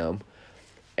release him,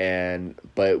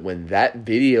 but when that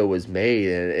video was made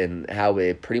and how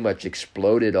it pretty much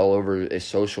exploded all over his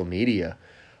social media,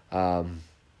 I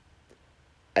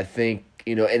think,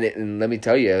 you know, and let me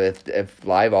tell you, if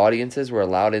live audiences were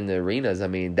allowed in the arenas, I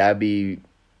mean, that'd be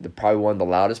probably one of the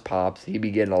loudest pops. He'd be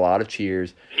getting a lot of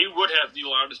cheers. He would have the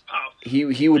loudest pop.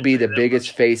 He would be the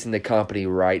biggest face in the company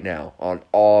right now on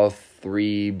all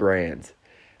three brands.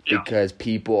 Yeah. because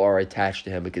people are attached to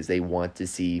him because they want to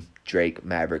see Drake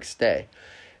Maverick stay.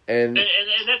 And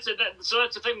that's so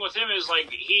that's the thing with him is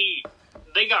like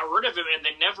they got rid of him and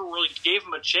they never really gave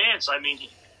him a chance. I mean,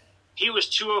 he was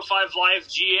 205 Live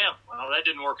GM. Well, that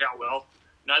didn't work out well.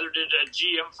 Neither did a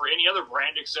GM for any other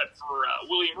brand except for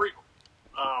William Regal.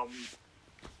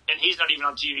 And he's not even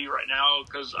on TV right now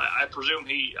because I presume I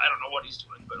don't know what he's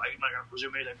doing, but I'm not going to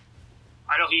presume anything.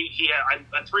 I know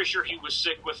I'm pretty sure he was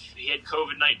sick he had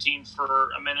COVID-19 for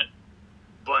a minute,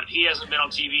 but he hasn't been on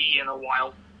TV in a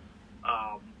while.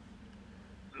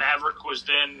 Maverick was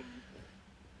then,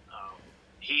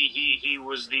 he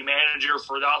was the manager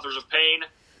for the Authors of Pain.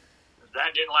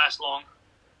 That didn't last long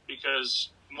because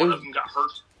one of them got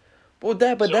hurt. Well,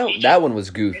 that one was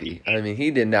goofy. I mean,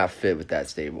 he did not fit with that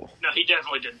stable. No, he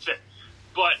definitely didn't fit.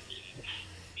 But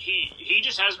he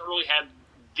just hasn't really had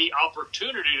the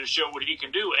opportunity to show what he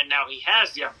can do, and now he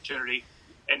has the opportunity.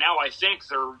 And now I think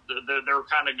they're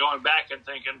kind of going back and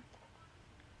thinking,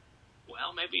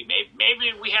 well, maybe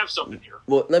we have something here.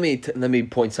 Well, let me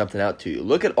point something out to you.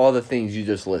 Look at all the things you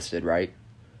just listed, right?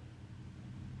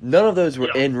 None of those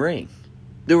were in ring.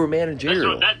 They were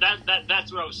managerial.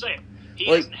 That's what I was saying. He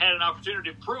hasn't had an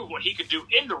opportunity to prove what he could do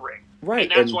in the ring. Right.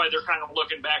 And that's why they're kind of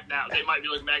looking back now. They might be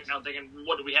looking back now thinking,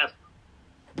 what do we have?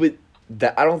 But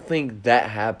I don't think that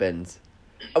happens.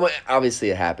 I mean,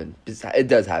 obviously it happened. It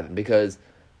does happen because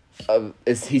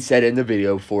as he said in the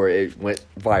video before it went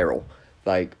viral,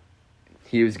 like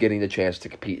he was getting the chance to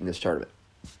compete in this tournament.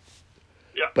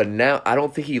 Yeah. But now I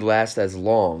don't think he lasts as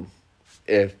long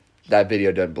if that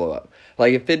video doesn't blow up.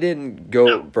 Like if it didn't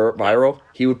go viral,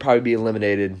 he would probably be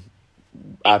eliminated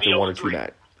after 1 or 2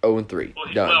 matches. 0-3.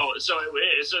 Done. Well, so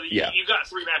you got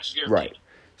 3 matches guaranteed. Right.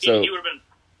 So he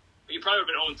probably would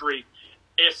have been 0-3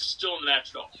 if still in the match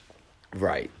at all.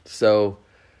 Right. So,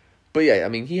 but yeah, I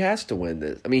mean, he has to win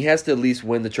this. I mean, he has to at least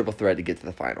win the triple threat to get to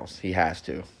the finals. He has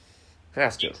to.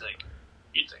 You'd think.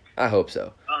 I hope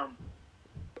so.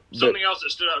 Something else that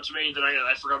stood out to me that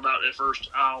I forgot about at first.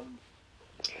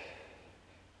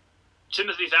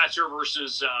 Timothy Thatcher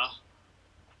versus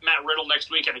Matt Riddle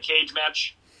next week in a cage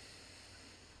match.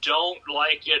 Don't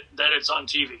like it that it's on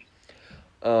TV.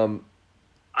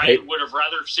 I would have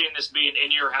rather seen this be an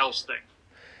in-your-house thing.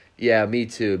 Yeah, me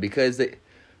too. Because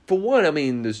for one, I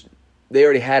mean, they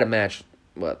already had a match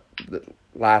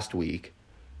last week.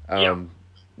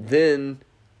 Then,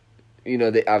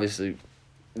 they obviously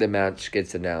the match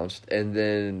gets announced, and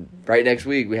then right next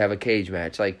week we have a cage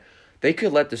match. Like they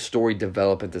could let the story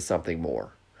develop into something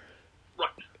more. Right.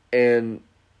 And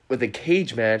with a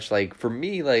cage match, like for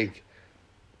me, like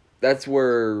that's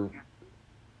where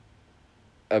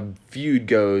a feud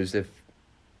goes if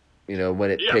when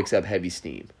it picks up heavy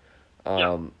steam. I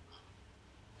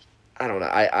don't know.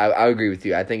 I agree with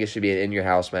you. I think it should be an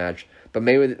in-your-house match. But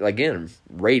maybe, again,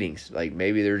 ratings. Like,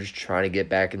 maybe they're just trying to get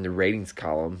back in the ratings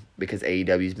column because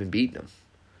AEW's been beating them.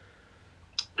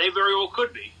 They very well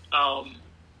could be. And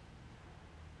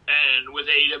with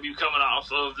AEW coming off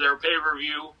of their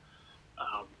pay-per-view,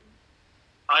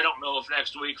 I don't know if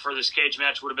next week for this cage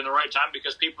match would have been the right time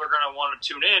because people are going to want to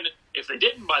tune in if they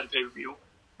didn't buy the pay-per-view.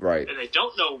 Right. And they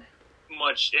don't know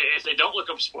much. If they don't look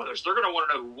up spoilers, they're going to want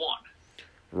to know who won.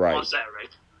 Right. On Saturday.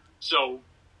 So,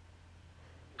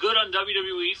 good on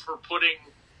WWE for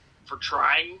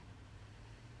trying,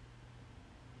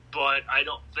 but I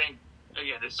don't think,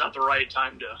 again, it's not the right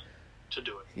time to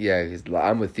do it. Yeah,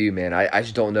 I'm with you, man. I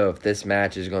just don't know if this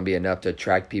match is going to be enough to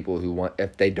attract people who want,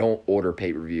 if they don't order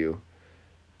pay-per-view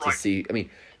to see. I mean,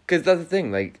 because that's the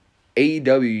thing, like,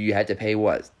 AEW, you had to pay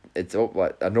what? It's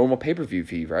a normal pay-per-view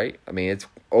fee, right? I mean, it's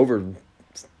over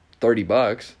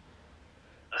 $30.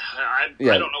 I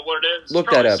don't know what it is. Look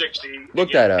that up. 60.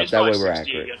 Look that up. That way we're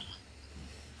accurate. Again.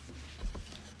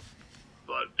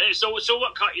 But hey, so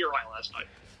what caught your eye last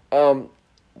night?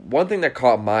 One thing that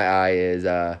caught my eye is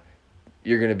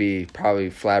you're gonna be probably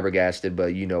flabbergasted,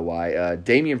 but you know why.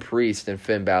 Damian Priest and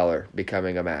Finn Balor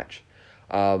becoming a match.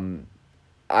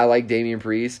 I like Damian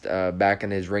Priest back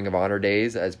in his Ring of Honor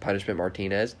days as Punishment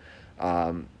Martinez.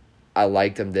 I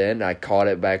liked him then. I caught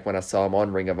it back when I saw him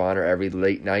on Ring of Honor every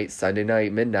late night, Sunday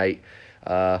night, midnight.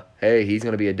 Hey, he's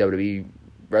going to be a WWE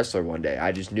wrestler one day.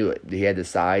 I just knew it. He had the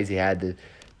size. He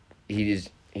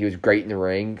was great in the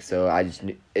ring. So I just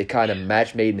knew, it kind of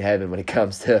match made in heaven when it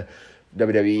comes to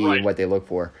WWE and what they look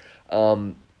for.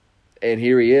 And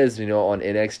here he is, on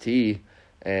NXT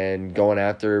and going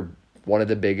after one of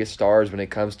the biggest stars when it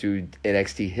comes to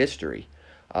NXT history.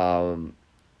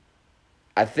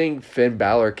 I think Finn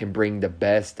Balor can bring the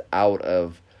best out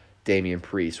of Damian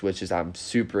Priest, which is I'm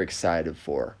super excited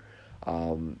for.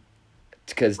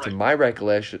 Because to my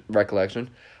recollection,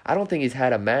 I don't think he's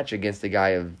had a match against a guy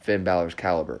of Finn Balor's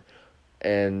caliber.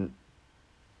 And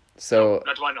so... No,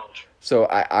 not to my knowledge. So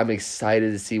I'm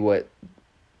excited to see what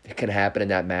can happen in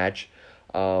that match.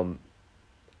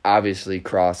 Obviously,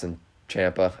 Cross and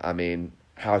Ciampa. I mean,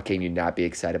 how can you not be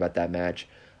excited about that match?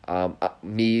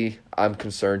 I'm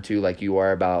concerned too, like you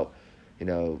are, about,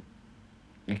 you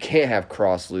can't have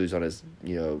Cross lose on his,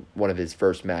 one of his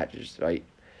first matches, right?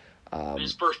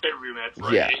 His first pay-per-view match,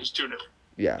 right? Yeah. He's too new.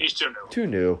 Yeah. He's too new. Too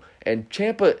new. And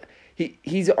Ciampa,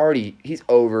 he's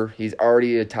over. He's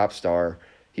already a top star.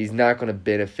 He's not going to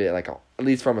benefit, at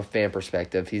least from a fan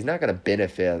perspective, he's not going to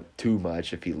benefit too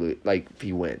much if he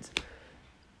wins.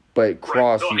 But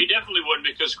Cross... Right. No, he definitely wouldn't,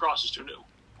 because Cross is too new.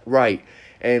 Right.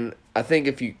 And I think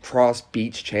if Cross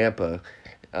beats Ciampa,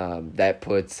 that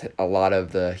puts a lot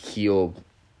of the heel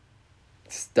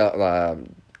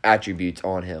attributes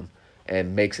on him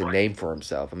and makes a name for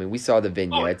himself. I mean, we saw the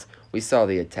vignettes. We saw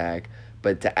the attack.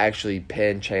 But to actually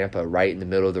pin Ciampa right in the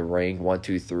middle of the ring, 1,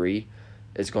 2, 3,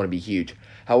 it's going to be huge.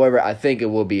 However, I think it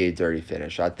will be a dirty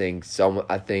finish. I think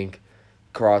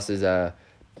Cross's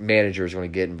manager is going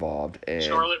to get involved. And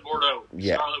Charlotte Bordeaux.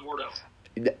 Yeah. Charlotte Bordeaux.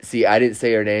 See, I didn't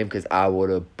say her name because I would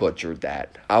have butchered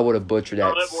that. I would have butchered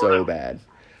that so bad.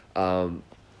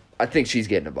 I think she's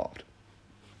getting involved.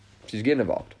 She's getting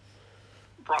involved.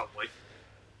 Probably.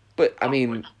 But, I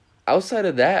mean, outside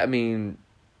of that,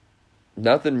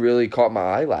 nothing really caught my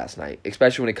eye last night,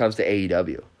 especially when it comes to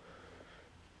AEW.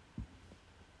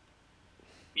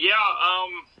 Yeah,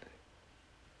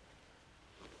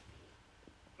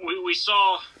 we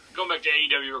saw, going back to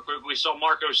AEW real quick, we saw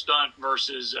Marco Stunt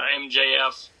versus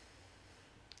MJF.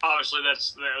 Obviously,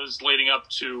 that was leading up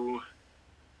to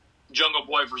Jungle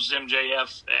Boy versus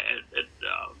MJF at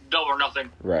Double or Nothing.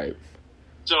 Right.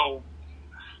 So,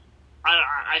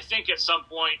 I think at some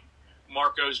point,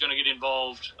 Marco's going to get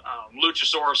involved.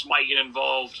 Luchasaurus might get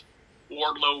involved.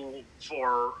 Wardlow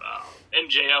for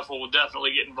MJF will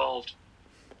definitely get involved.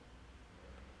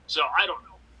 So, I don't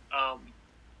know.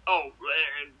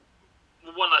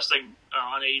 And one last thing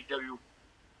on AEW.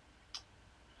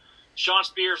 Sean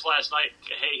Spears last night,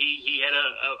 he had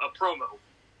a promo.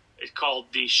 It's called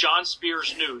the Sean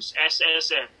Spears News,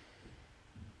 SSN.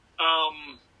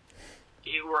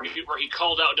 Where he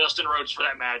called out Dustin Rhodes for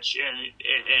that match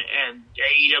and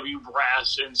AEW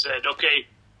brass and said, okay,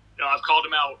 I've called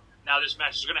him out. Now this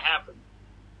match is going to happen.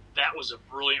 That was a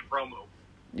brilliant promo.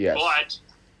 Yes.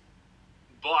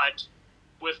 But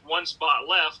with one spot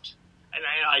left, and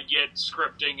I get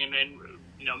scripting and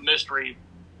mystery,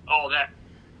 all that.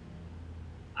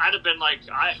 I'd have been like,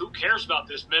 who cares about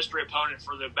this mystery opponent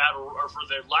for the battle or for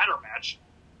the ladder match?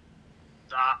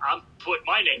 I'm putting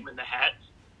my name in the hat.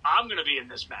 I'm going to be in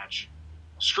this match.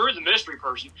 Screw the mystery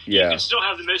person. Yeah. You can still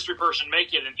have the mystery person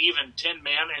make it an even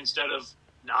 10-man instead of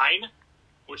 9,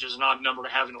 which is an odd number to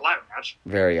have in a ladder match.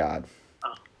 Very odd.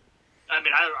 I'd have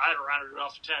rounded it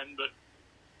off to 10, but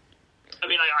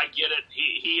I get it.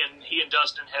 He and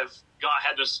Dustin have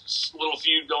had this little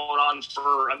feud going on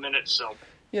for a minute, so.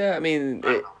 Yeah,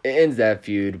 it ends that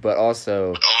feud, but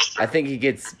also I think he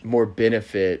gets more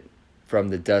benefit from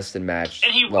the Dustin match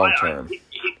long term.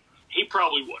 He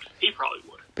probably would.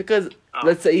 Because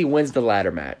let's say he wins the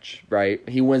ladder match, right?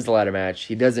 He wins the ladder match.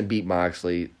 He doesn't beat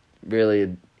Moxley.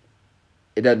 Really,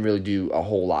 it doesn't really do a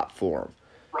whole lot for him.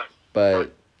 Right.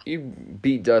 But you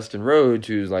beat Dustin Rhodes,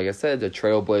 who's, like I said, the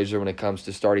trailblazer when it comes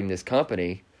to starting this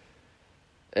company,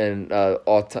 and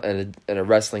and a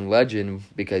wrestling legend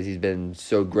because he's been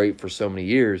so great for so many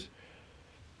years.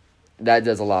 That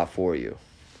does a lot for you.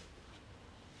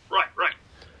 Right.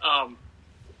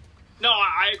 No,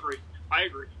 I agree.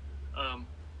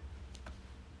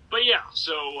 But yeah,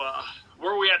 so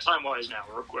where are we at time-wise now,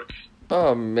 real quick?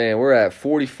 Oh, man, we're at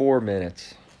 44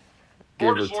 minutes.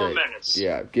 44 minutes.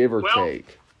 Yeah, give or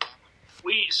take.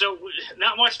 So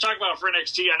not much to talk about for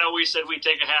NXT. I know we said we'd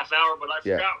take a half hour, but I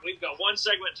forgot we've got one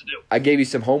segment to do. I gave you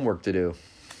some homework to do.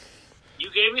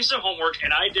 You gave me some homework,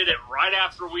 and I did it right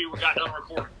after we got done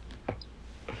recording.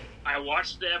 I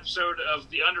watched the episode of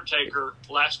The Undertaker,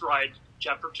 Last Ride,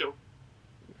 Chapter 2.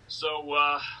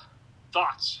 So,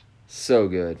 thoughts? So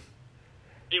good.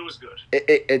 It was good.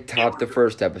 It topped the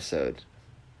first episode.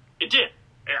 It did.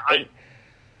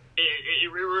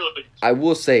 It really. I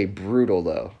will say brutal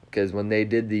though, because when they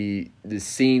did the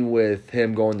scene with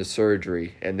him going to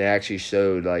surgery, and they actually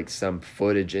showed like some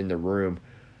footage in the room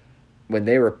when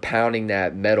they were pounding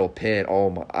that metal pin. Oh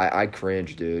my! I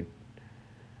cringed, dude.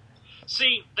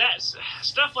 See, that's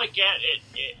stuff like that.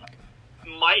 It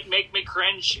might make me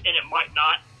cringe, and it might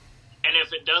not. And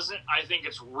if it doesn't, I think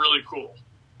it's really cool.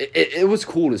 It was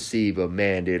cool to see, but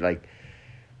man, dude, like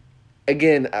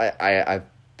again, I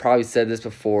probably said this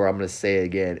before. I'm going to say it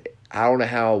again. I don't know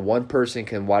how one person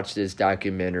can watch this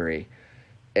documentary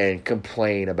and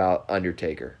complain about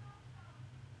Undertaker.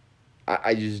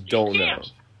 I just don't know.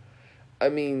 I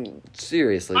mean,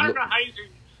 seriously. I don't know how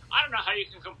you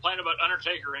can complain about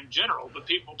Undertaker in general, but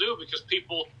people do because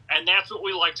people, and that's what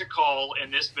we like to call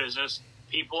in this business,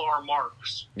 people are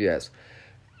marks. Yes.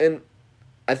 And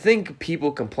I think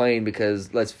people complain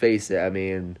because, let's face it, I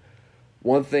mean,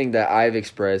 one thing that I've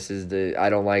expressed is that I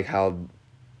don't like how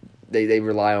they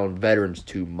rely on veterans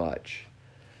too much.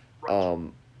 Right.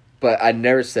 But I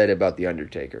never said it about The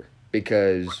Undertaker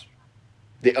because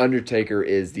The Undertaker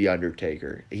is The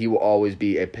Undertaker. He will always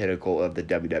be a pinnacle of the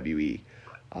WWE.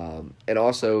 And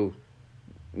also,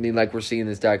 I mean, like we're seeing in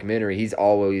this documentary, he's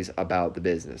always about the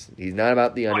business. He's not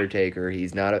about The Undertaker.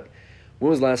 He's not a... When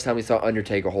was the last time we saw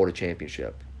Undertaker hold a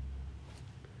championship?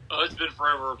 It's been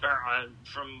forever, apparently,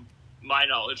 from my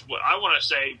knowledge. What I want to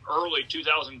say early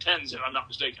 2010s, if I'm not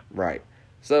mistaken. Right.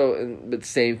 So, but the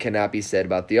same cannot be said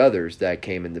about the others that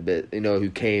came in the bit, who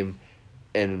came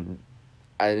in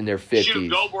their 50s. Shoot,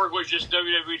 Goldberg was just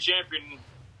WWE champion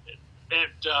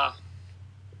at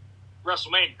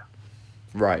WrestleMania.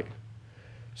 Right.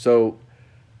 So,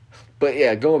 but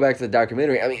yeah, going back to the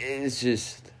documentary, I mean, it's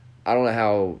just, I don't know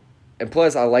how, and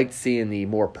plus I liked seeing the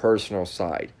more personal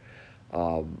side.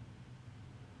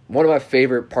 One of my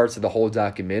favorite parts of the whole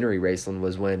documentary, Raceland,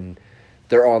 was when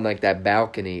they're on like that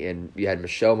balcony and you had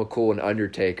Michelle McCool and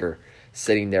Undertaker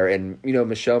sitting there, and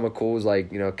Michelle McCool was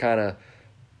like kind of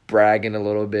bragging a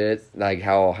little bit, like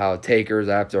how Taker's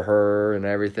after her and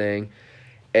everything,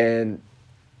 and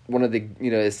one of the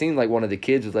it seemed like one of the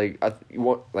kids was like,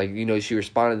 she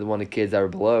responded to one of the kids that were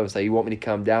below and said, "You want me to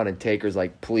come down?" And Taker's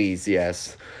like, "Please,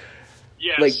 yes."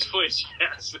 Yes, please,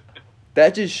 yes.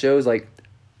 That just shows like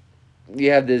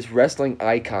you have this wrestling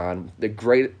icon,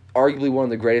 arguably one of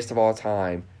the greatest of all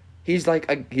time. He's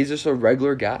he's just a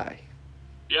regular guy.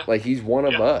 Yeah. Like he's one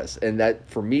of us, and that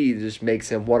for me just makes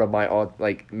him one of my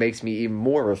makes me even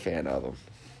more of a fan of him.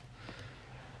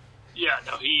 Yeah,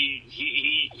 no,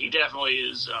 he definitely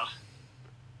is.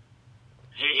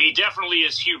 He definitely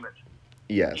is human.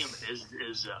 Yes, human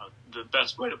is the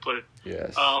best way to put it.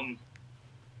 Yes.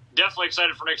 Definitely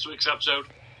excited for next week's episode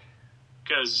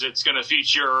because it's going to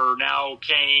feature now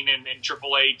Kane and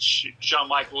Triple H, Shawn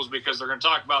Michaels, because they're going to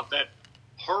talk about that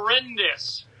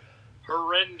horrendous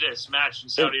match in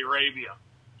Saudi Arabia.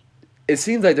 It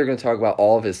seems like they're going to talk about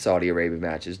all of his Saudi Arabia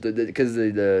matches because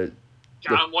I'm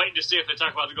waiting to see if they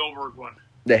talk about the Goldberg one.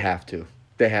 They have to.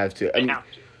 They have to. Have to.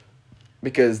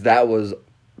 Because that was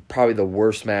probably the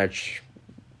worst match.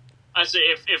 I say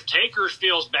if Taker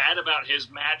feels bad about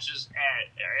his match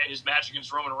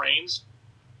against Roman Reigns,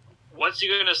 what's he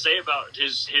going to say about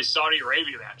his Saudi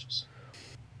Arabia matches?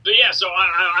 But yeah, so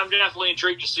I'm definitely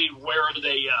intrigued to see where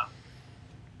they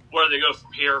go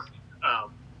from here.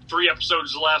 3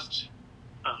 episodes left.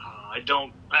 It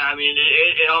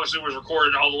obviously was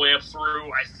recorded all the way up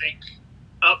through, I think,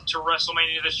 up to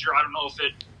WrestleMania this year. I don't know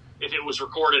if it was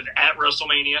recorded at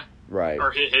WrestleMania, right,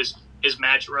 or his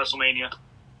match at WrestleMania.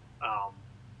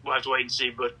 We'll have to wait and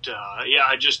see, but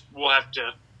we'll have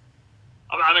to.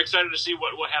 I'm excited to see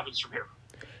what happens from here.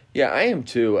 Yeah, I am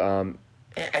too. I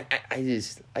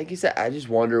just, like you said, I just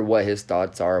wonder what his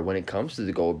thoughts are when it comes to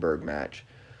the Goldberg match.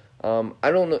 I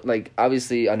don't know. Like,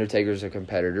 obviously, Undertaker's a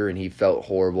competitor, and he felt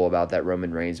horrible about that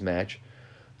Roman Reigns match.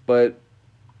 But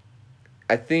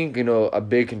I think a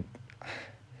big,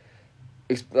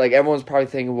 everyone's probably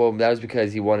thinking, well, that was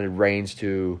because he wanted Reigns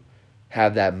to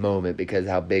have that moment because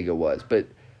of how big it was. But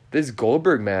this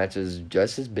Goldberg match is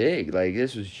just as big. Like,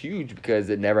 this was huge because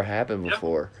it never happened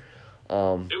before. It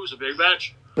was a big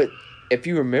match. But if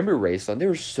you remember, Raceland, there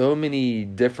were so many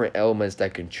different elements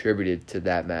that contributed to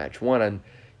that match. One, on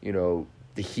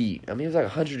the heat. I mean, it was like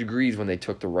 100 degrees when they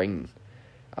took the ring.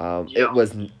 It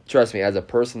was, trust me, as a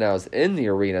person that was in the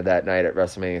arena that night at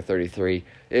WrestleMania 33,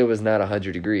 it was not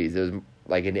 100 degrees. It was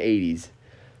like in the 80s.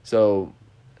 So,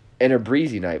 and a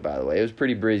breezy night, by the way. It was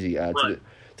pretty breezy to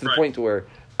the point to where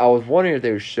I was wondering if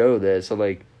they would show this. So,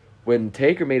 like, when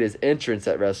Taker made his entrance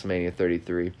at WrestleMania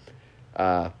 33,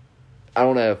 I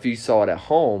don't know if you saw it at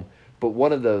home, but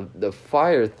one of the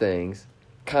fire things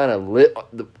kind of lit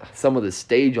some of the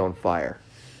stage on fire.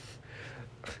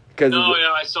 I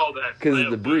saw that. Because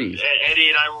of the breeze. Eddie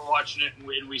and I were watching it,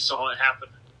 and we saw it happen.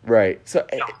 Right. So,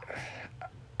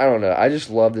 I don't know. I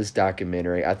just love this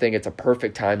documentary. I think it's a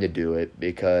perfect time to do it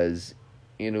because,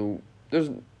 there's...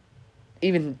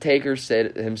 Even Taker said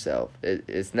it himself.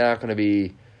 It's not going to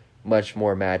be much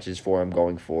more matches for him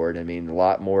going forward. I mean, a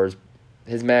lot more...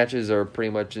 His matches are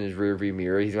pretty much in his rearview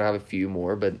mirror. He's going to have a few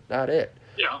more, but not it.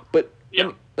 Yeah. But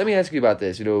let let me ask you about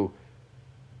this. The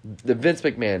Vince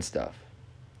McMahon stuff.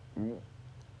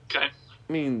 Okay.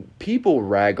 I mean, people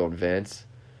rag on Vince,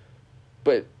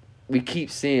 but we keep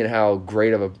seeing how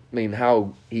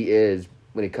how he is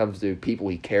when it comes to people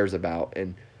he cares about.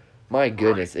 And my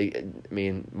goodness,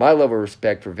 my level of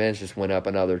respect for Vince just went up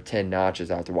another 10 notches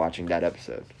after watching that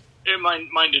episode.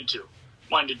 Mine did too.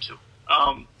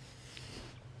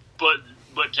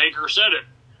 But Taker said it.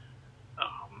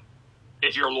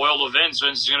 If you're loyal to Vince,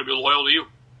 Vince is going to be loyal to you.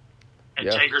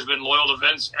 And Taker's been loyal to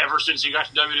Vince ever since he got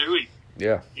to WWE.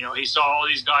 Yeah. He saw all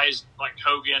these guys like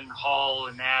Hogan, Hall,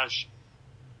 and Nash,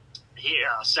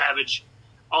 Savage,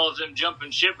 all of them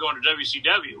jumping ship going to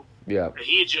WCW. Yeah.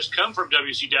 He had just come from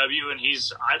WCW, and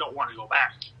I don't want to go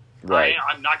back. Right.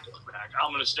 I'm not going back. I'm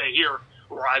going to stay here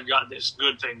where I've got this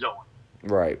good thing going.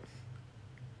 Right.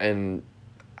 And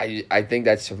I think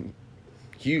that's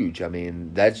huge. I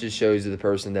mean, that just shows you the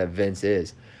person that Vince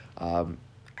is.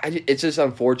 It's just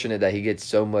unfortunate that he gets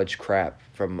so much crap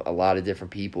from a lot of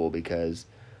different people because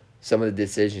some of the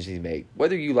decisions he makes,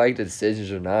 whether you like the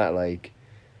decisions or not, like,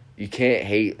 you can't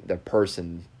hate the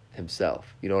person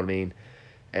himself. You know what I mean?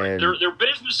 And they're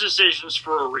business decisions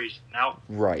for a reason. Now,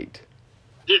 right.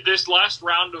 This last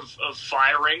round of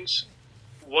firings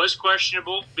was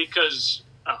questionable because,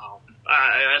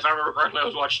 if I remember correctly, I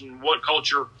was watching What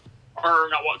Culture, or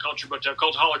not What Culture, but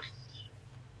Cultaholic,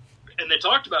 and they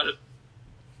talked about it.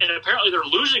 And apparently they're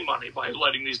losing money by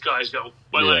letting these guys go,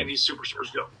 letting these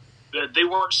superstars go. They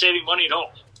weren't saving money at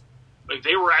all. Like,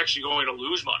 they were actually going to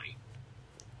lose money.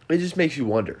 It just makes you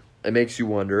wonder. It makes you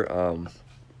wonder. I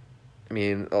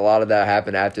mean, a lot of that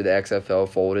happened after the XFL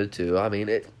folded, too. I mean,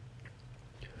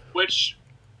 Which,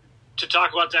 to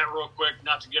talk about that real quick,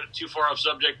 not to get too far off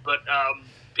subject, but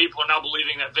people are now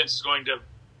believing that Vince is going to...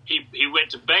 He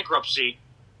went to bankruptcy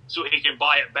so he can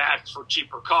buy it back for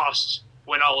cheaper costs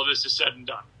when all of this is said and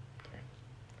done.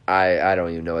 I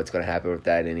don't even know what's going to happen with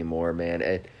that anymore, man.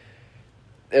 It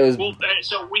was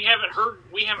so we haven't heard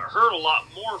a lot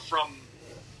more from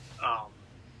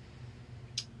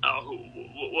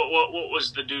what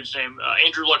was the dude's name?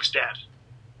 Andrew Luck's dad,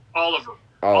 Oliver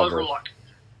Luck.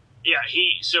 Yeah,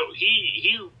 he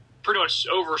pretty much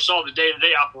oversaw the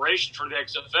day-to-day operation for the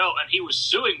XFL, and he was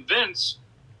suing Vince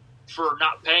for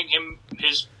not paying him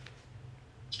his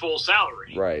full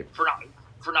salary, right?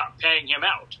 For not paying him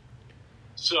out.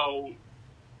 So,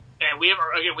 and we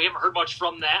haven't heard much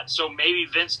from that. So maybe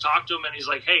Vince talked to him and he's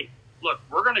like, "Hey, look,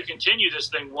 we're going to continue this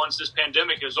thing once this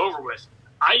pandemic is over with.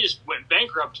 I just went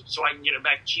bankrupt so I can get it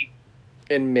back cheap."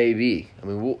 And maybe, I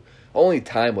mean, only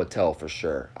time will tell for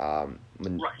sure.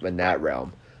 In that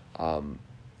realm,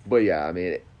 but yeah, I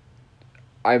mean,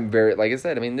 I'm very, like I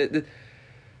said, I mean,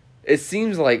 it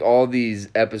seems like all these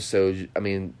episodes. I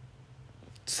mean,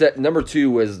 number 2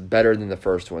 was better than the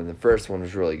first one. The first one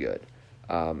was really good.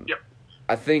 Yep.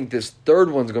 I think this third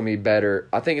one's going to be better.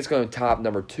 I think it's going to top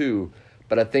number 2,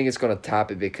 but I think it's going to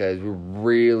top it because we're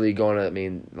really going to, I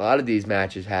mean, a lot of these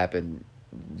matches happen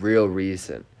real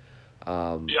recent.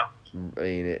 I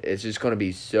mean, it's just going to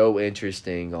be so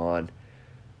interesting on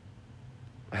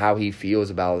how he feels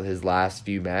about his last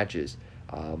few matches.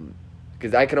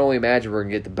 Because I can only imagine we're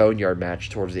going to get the Boneyard match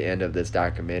towards the end of this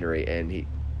documentary. And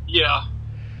Yeah.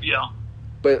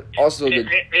 But also,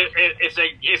 if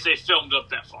they filmed up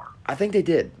that far, I think they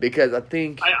did because I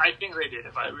think they did.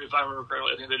 If I remember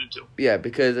correctly, I think they did too. Yeah,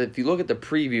 because if you look at the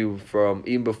preview from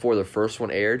even before the first one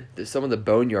aired, some of the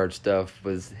Boneyard stuff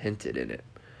was hinted in it.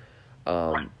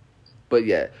 Right. But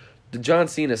yeah, the John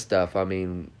Cena stuff. I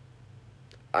mean,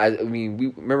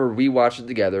 we watched it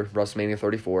together, WrestleMania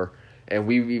 34, and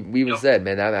we even said,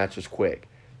 man, that match was quick.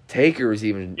 Taker was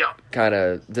even kind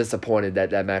of disappointed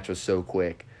that match was so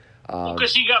quick.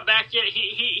 Because he got back in,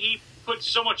 he put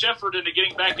so much effort into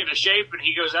getting back into shape, and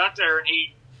he goes out there and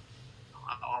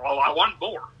I want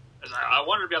more. I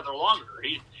wanted to be out there longer.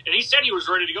 He said he was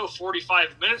ready to go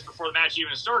 45 minutes before the match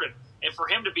even started. And for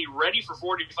him to be ready for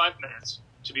 45 minutes,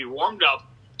 to be warmed up,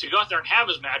 to go out there and have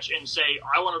his match and say,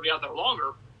 I want to be out there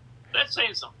longer, that's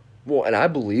saying something. Well, and I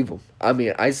believe him. I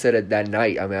mean, I said it that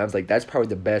night. I mean, I was like, that's probably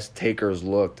the best Taker's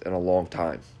looked in a long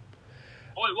time.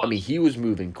 Oh, it was. I mean, he was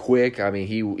moving quick. I mean,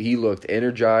 he looked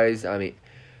energized. I mean,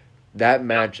 that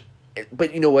match.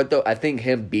 But you know what, though? I think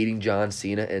him beating John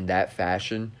Cena in that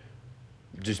fashion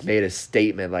just made a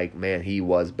statement like, man, he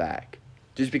was back.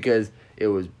 Just because it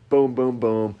was boom, boom,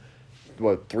 boom,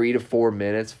 3 to 4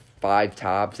 minutes, 5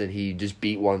 tops, and he just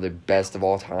beat one of the best of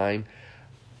all time.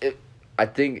 I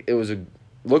think it was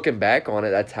looking back on it,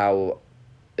 that's how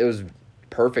it was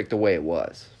perfect the way it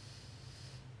was.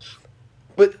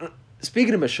 But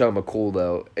speaking of Michelle McCool,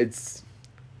 though, it's,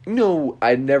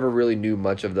 I never really knew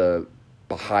much of the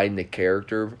behind the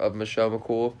character of Michelle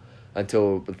McCool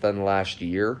until within the last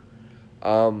year.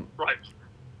 Right.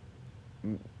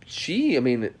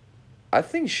 I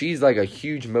think she's like a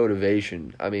huge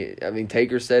motivation. I mean,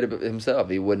 Taker said it himself.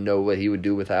 He wouldn't know what he would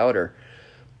do without her.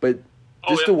 But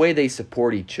just the way they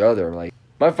support each other. Like,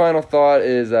 my final thought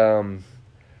is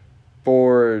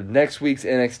for next week's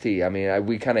NXT. I mean,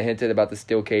 we kind of hinted about the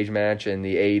steel cage match and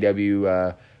the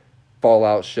AEW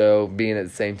Fallout show being at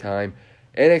the same time.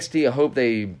 NXT, I hope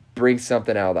they bring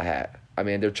something out of the hat. I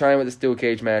mean, they're trying with the steel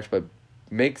cage match, but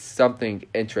make something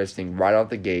interesting right out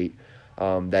the gate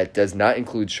that does not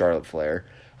include Charlotte Flair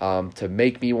to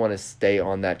make me want to stay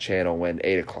on that channel when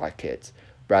 8 o'clock hits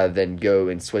rather than go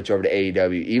and switch over to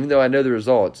AEW, even though I know the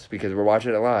results because we're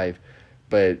watching it live,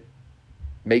 but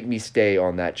make me stay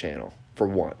on that channel for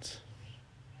once.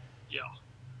 Yeah.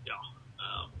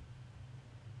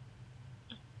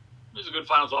 This is a good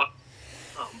final thought.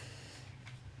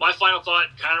 My final thought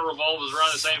kind of revolves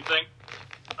around the same thing.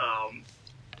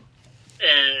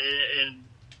 And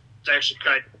it's actually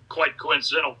quite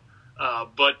coincidental.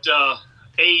 But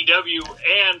AEW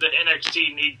and the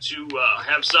NXT need to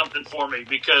have something for me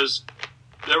because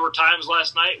there were times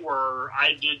last night where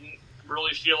I didn't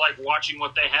really feel like watching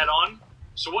what they had on.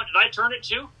 So what did I turn it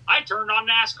to? I turned on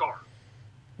NASCAR.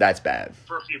 That's bad.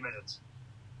 For a few minutes.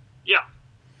 Yeah.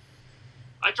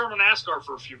 I turned on NASCAR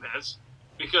for a few minutes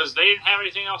because they didn't have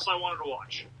anything else I wanted to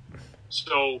watch.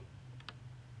 So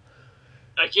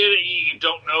I get it. You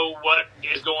don't know what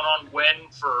is going on when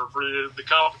for the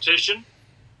competition,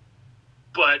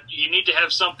 but you need to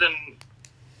have something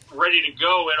ready to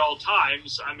go at all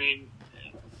times. I mean,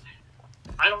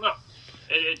 I don't know.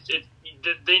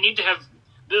 They need to have.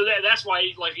 That's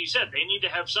why, like you said, they need to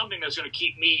have something that's going to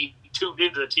keep me tuned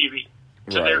into the TV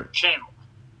to their channel.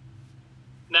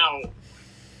 Now,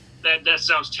 that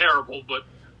sounds terrible, but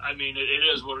I mean, it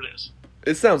is what it is.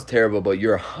 It sounds terrible, but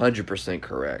you're 100%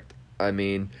 correct. I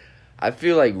mean, I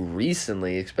feel like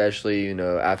recently, especially,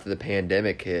 after the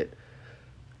pandemic hit,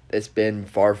 it's been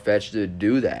far-fetched to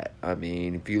do that. I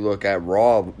mean, if you look at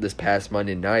Raw this past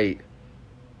Monday night,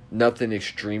 nothing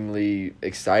extremely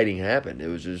exciting happened. It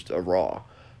was just a Raw.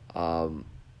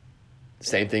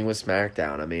 Same thing with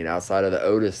SmackDown. I mean, outside of the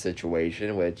Otis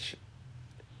situation, which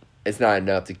it's not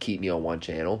enough to keep me on one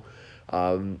channel,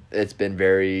 it's been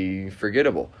very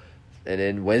forgettable. And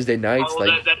then Wednesday nights,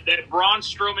 that Braun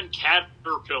Strowman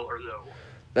caterpillar though.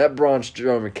 That Braun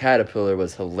Strowman caterpillar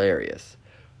was hilarious,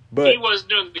 but he was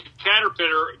doing the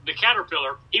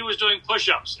caterpillar. He was doing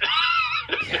push-ups.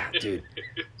 Yeah, dude,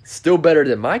 still better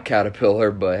than my caterpillar.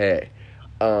 But hey,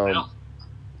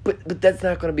 but that's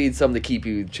not going to be something to keep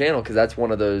you channel because that's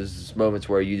one of those moments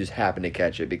where you just happen to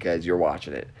catch it because you're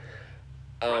watching it.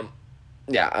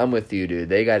 Yeah, I'm with you, dude.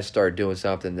 They got to start doing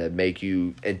something that make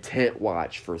you intent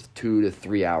watch for 2 to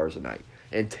 3 hours a night.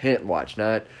 Intent watch,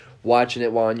 not watching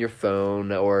it while on your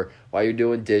phone or while you're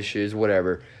doing dishes,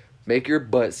 whatever. Make your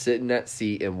butt sit in that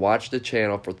seat and watch the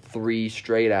channel for 3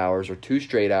 straight hours or 2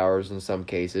 straight hours in some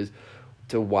cases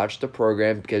to watch the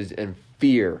program because in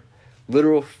fear,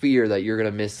 literal fear that you're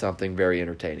going to miss something very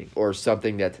entertaining or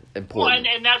something that's important.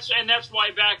 Well, and that's why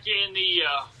back in the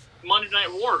Monday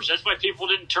Night Wars. That's why people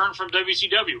didn't turn from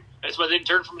WCW. That's why they didn't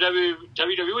turn from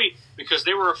WWE because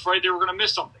they were afraid they were going to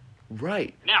miss something.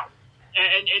 Right. Now,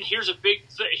 and here's a big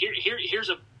here's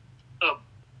a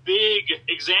big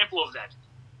example of that.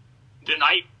 The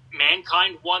night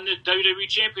Mankind won the WWE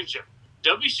Championship,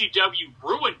 WCW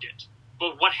ruined it.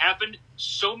 But what happened?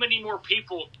 So many more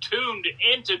people tuned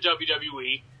into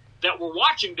WWE that were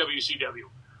watching WCW.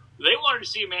 They wanted to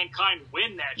see Mankind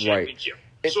win that championship.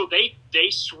 Right. So they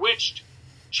switched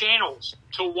channels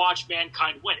to watch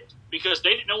Mankind win it because they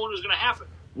didn't know what was going to happen.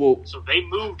 Well, so they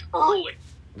moved early.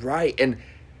 Right, and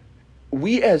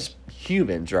we as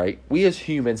humans, right? We as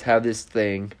humans have this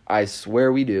thing, I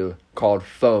swear we do, called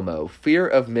FOMO, fear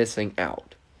of missing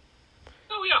out.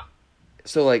 Oh, yeah.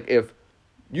 So, like, if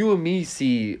you and me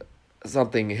see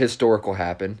something historical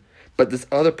happen, but this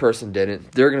other person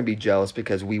didn't, they're going to be jealous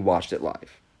because we watched it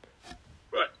live.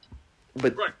 Right.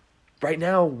 But right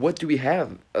now, what do we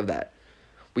have of that?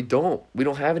 We don't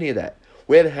have any of that.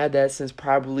 We haven't had that since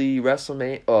probably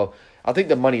WrestleMania. Oh, I think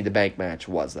the Money in the Bank match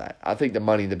was that. I think the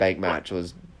Money in the Bank match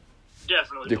was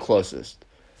definitely the closest.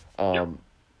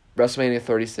 WrestleMania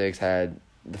 36 had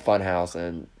the Funhouse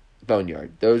and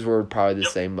Boneyard. Those were probably the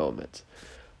same moments.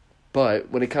 But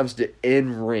when it comes to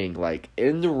in-ring, like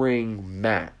in-the-ring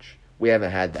match, we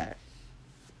haven't had that.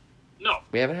 No.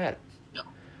 We haven't had it. No.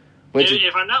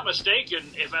 If I'm not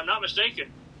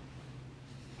mistaken,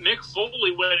 Mick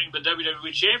Foley winning the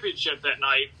WWE Championship that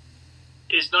night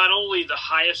is not only the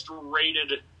highest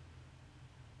rated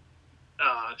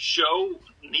show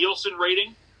Nielsen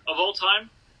rating of all time,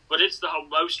 but it's the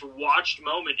most watched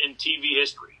moment in TV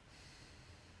history.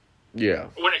 Yeah.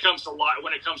 When it comes to live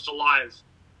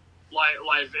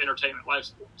entertainment, live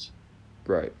sports.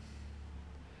 Right.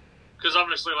 Because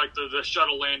obviously, like the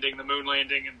shuttle landing, the moon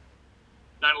landing, and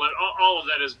 9/11, all of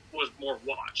that was more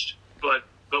watched. But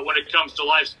when it comes to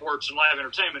live sports and live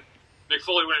entertainment, Mick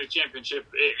Foley winning the championship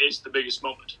is the biggest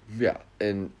moment. Yeah,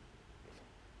 and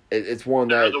it's one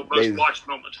that the most watched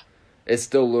moment. It's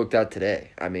still looked at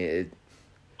today. I mean,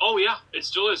 oh yeah, it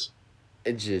still is.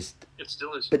 It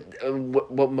still is. But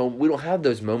we don't have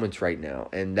those moments right now,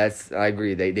 and I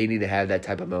agree. They need to have that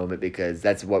type of moment because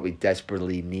that's what we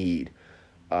desperately need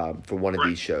for one of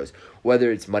these shows,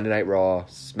 whether it's Monday Night Raw,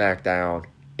 SmackDown,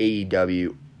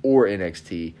 AEW, or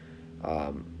NXT.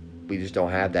 We just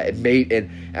don't have that.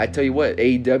 And I tell you what,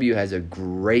 AEW has a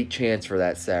great chance for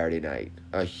that Saturday night.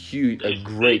 A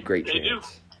great chance. They do.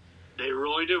 They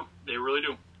really do. They really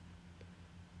do.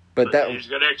 But they just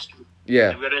got to execute.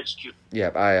 Yeah. They've got to execute. Yeah,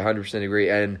 I 100% agree.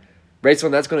 And Rachel,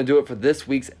 that's going to do it for this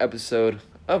week's episode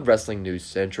of Wrestling News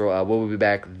Central. We'll be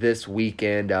back this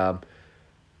weekend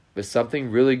with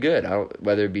something really good.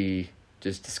 Whether it be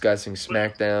just discussing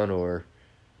SmackDown or...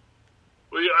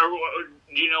 Do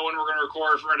you know when we're going to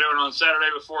record? If we're going to do it on Saturday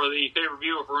before the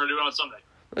pay-per-view, or if we're going to do it on Sunday?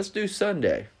 Let's do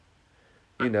Sunday.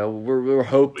 You know, we're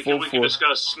hopeful we can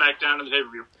discuss SmackDown and the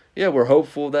pay-per-view. Yeah, we're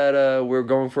hopeful that we're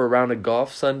going for a round of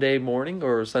golf Sunday morning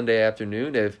or Sunday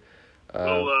afternoon.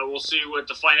 We'll see what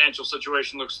the financial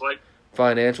situation looks like.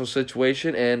 Financial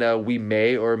situation, and we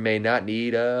may or may not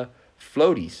need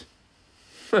floaties.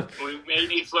 We may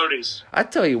need floaties. I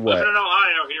tell you what. Living in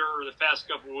Ohio here the past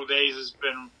couple of days has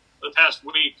been, the past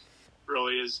week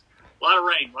really is a lot of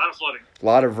rain, a lot of flooding. A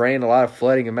lot of rain, a lot of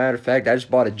flooding. As a matter of fact, I just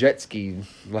bought a jet ski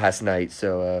last night,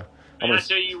 so... And I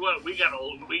tell you what, we got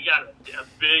a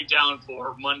big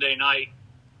downpour Monday night,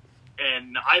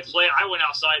 and I went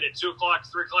outside at 2 o'clock,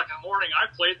 3 o'clock in the morning. I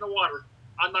played in the water.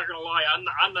 I'm not gonna lie,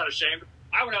 I'm not ashamed.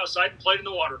 I went outside and played in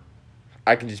the water.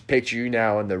 I can just picture you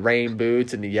now in the rain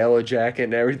boots and the yellow jacket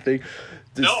and everything.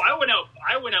 No, I went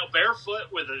out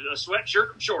barefoot with a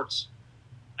sweatshirt and shorts,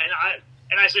 and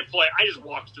I say play. I just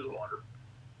walked through the water.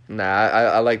 Nah,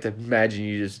 I like to imagine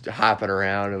you just hopping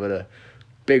around with a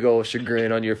big old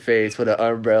chagrin on your face with an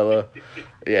umbrella.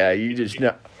 Yeah, you just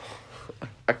know.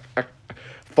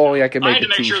 If only I could make a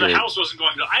t-shirt. I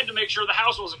had to make sure the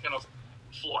house wasn't going to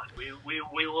flood. We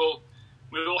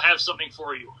will have something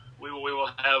for you. We will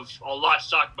have a lot to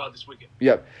talk about this weekend.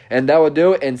 Yep, and that will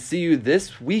do it. And see you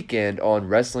this weekend on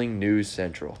Wrestling News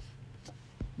Central.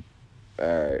 All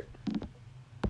right.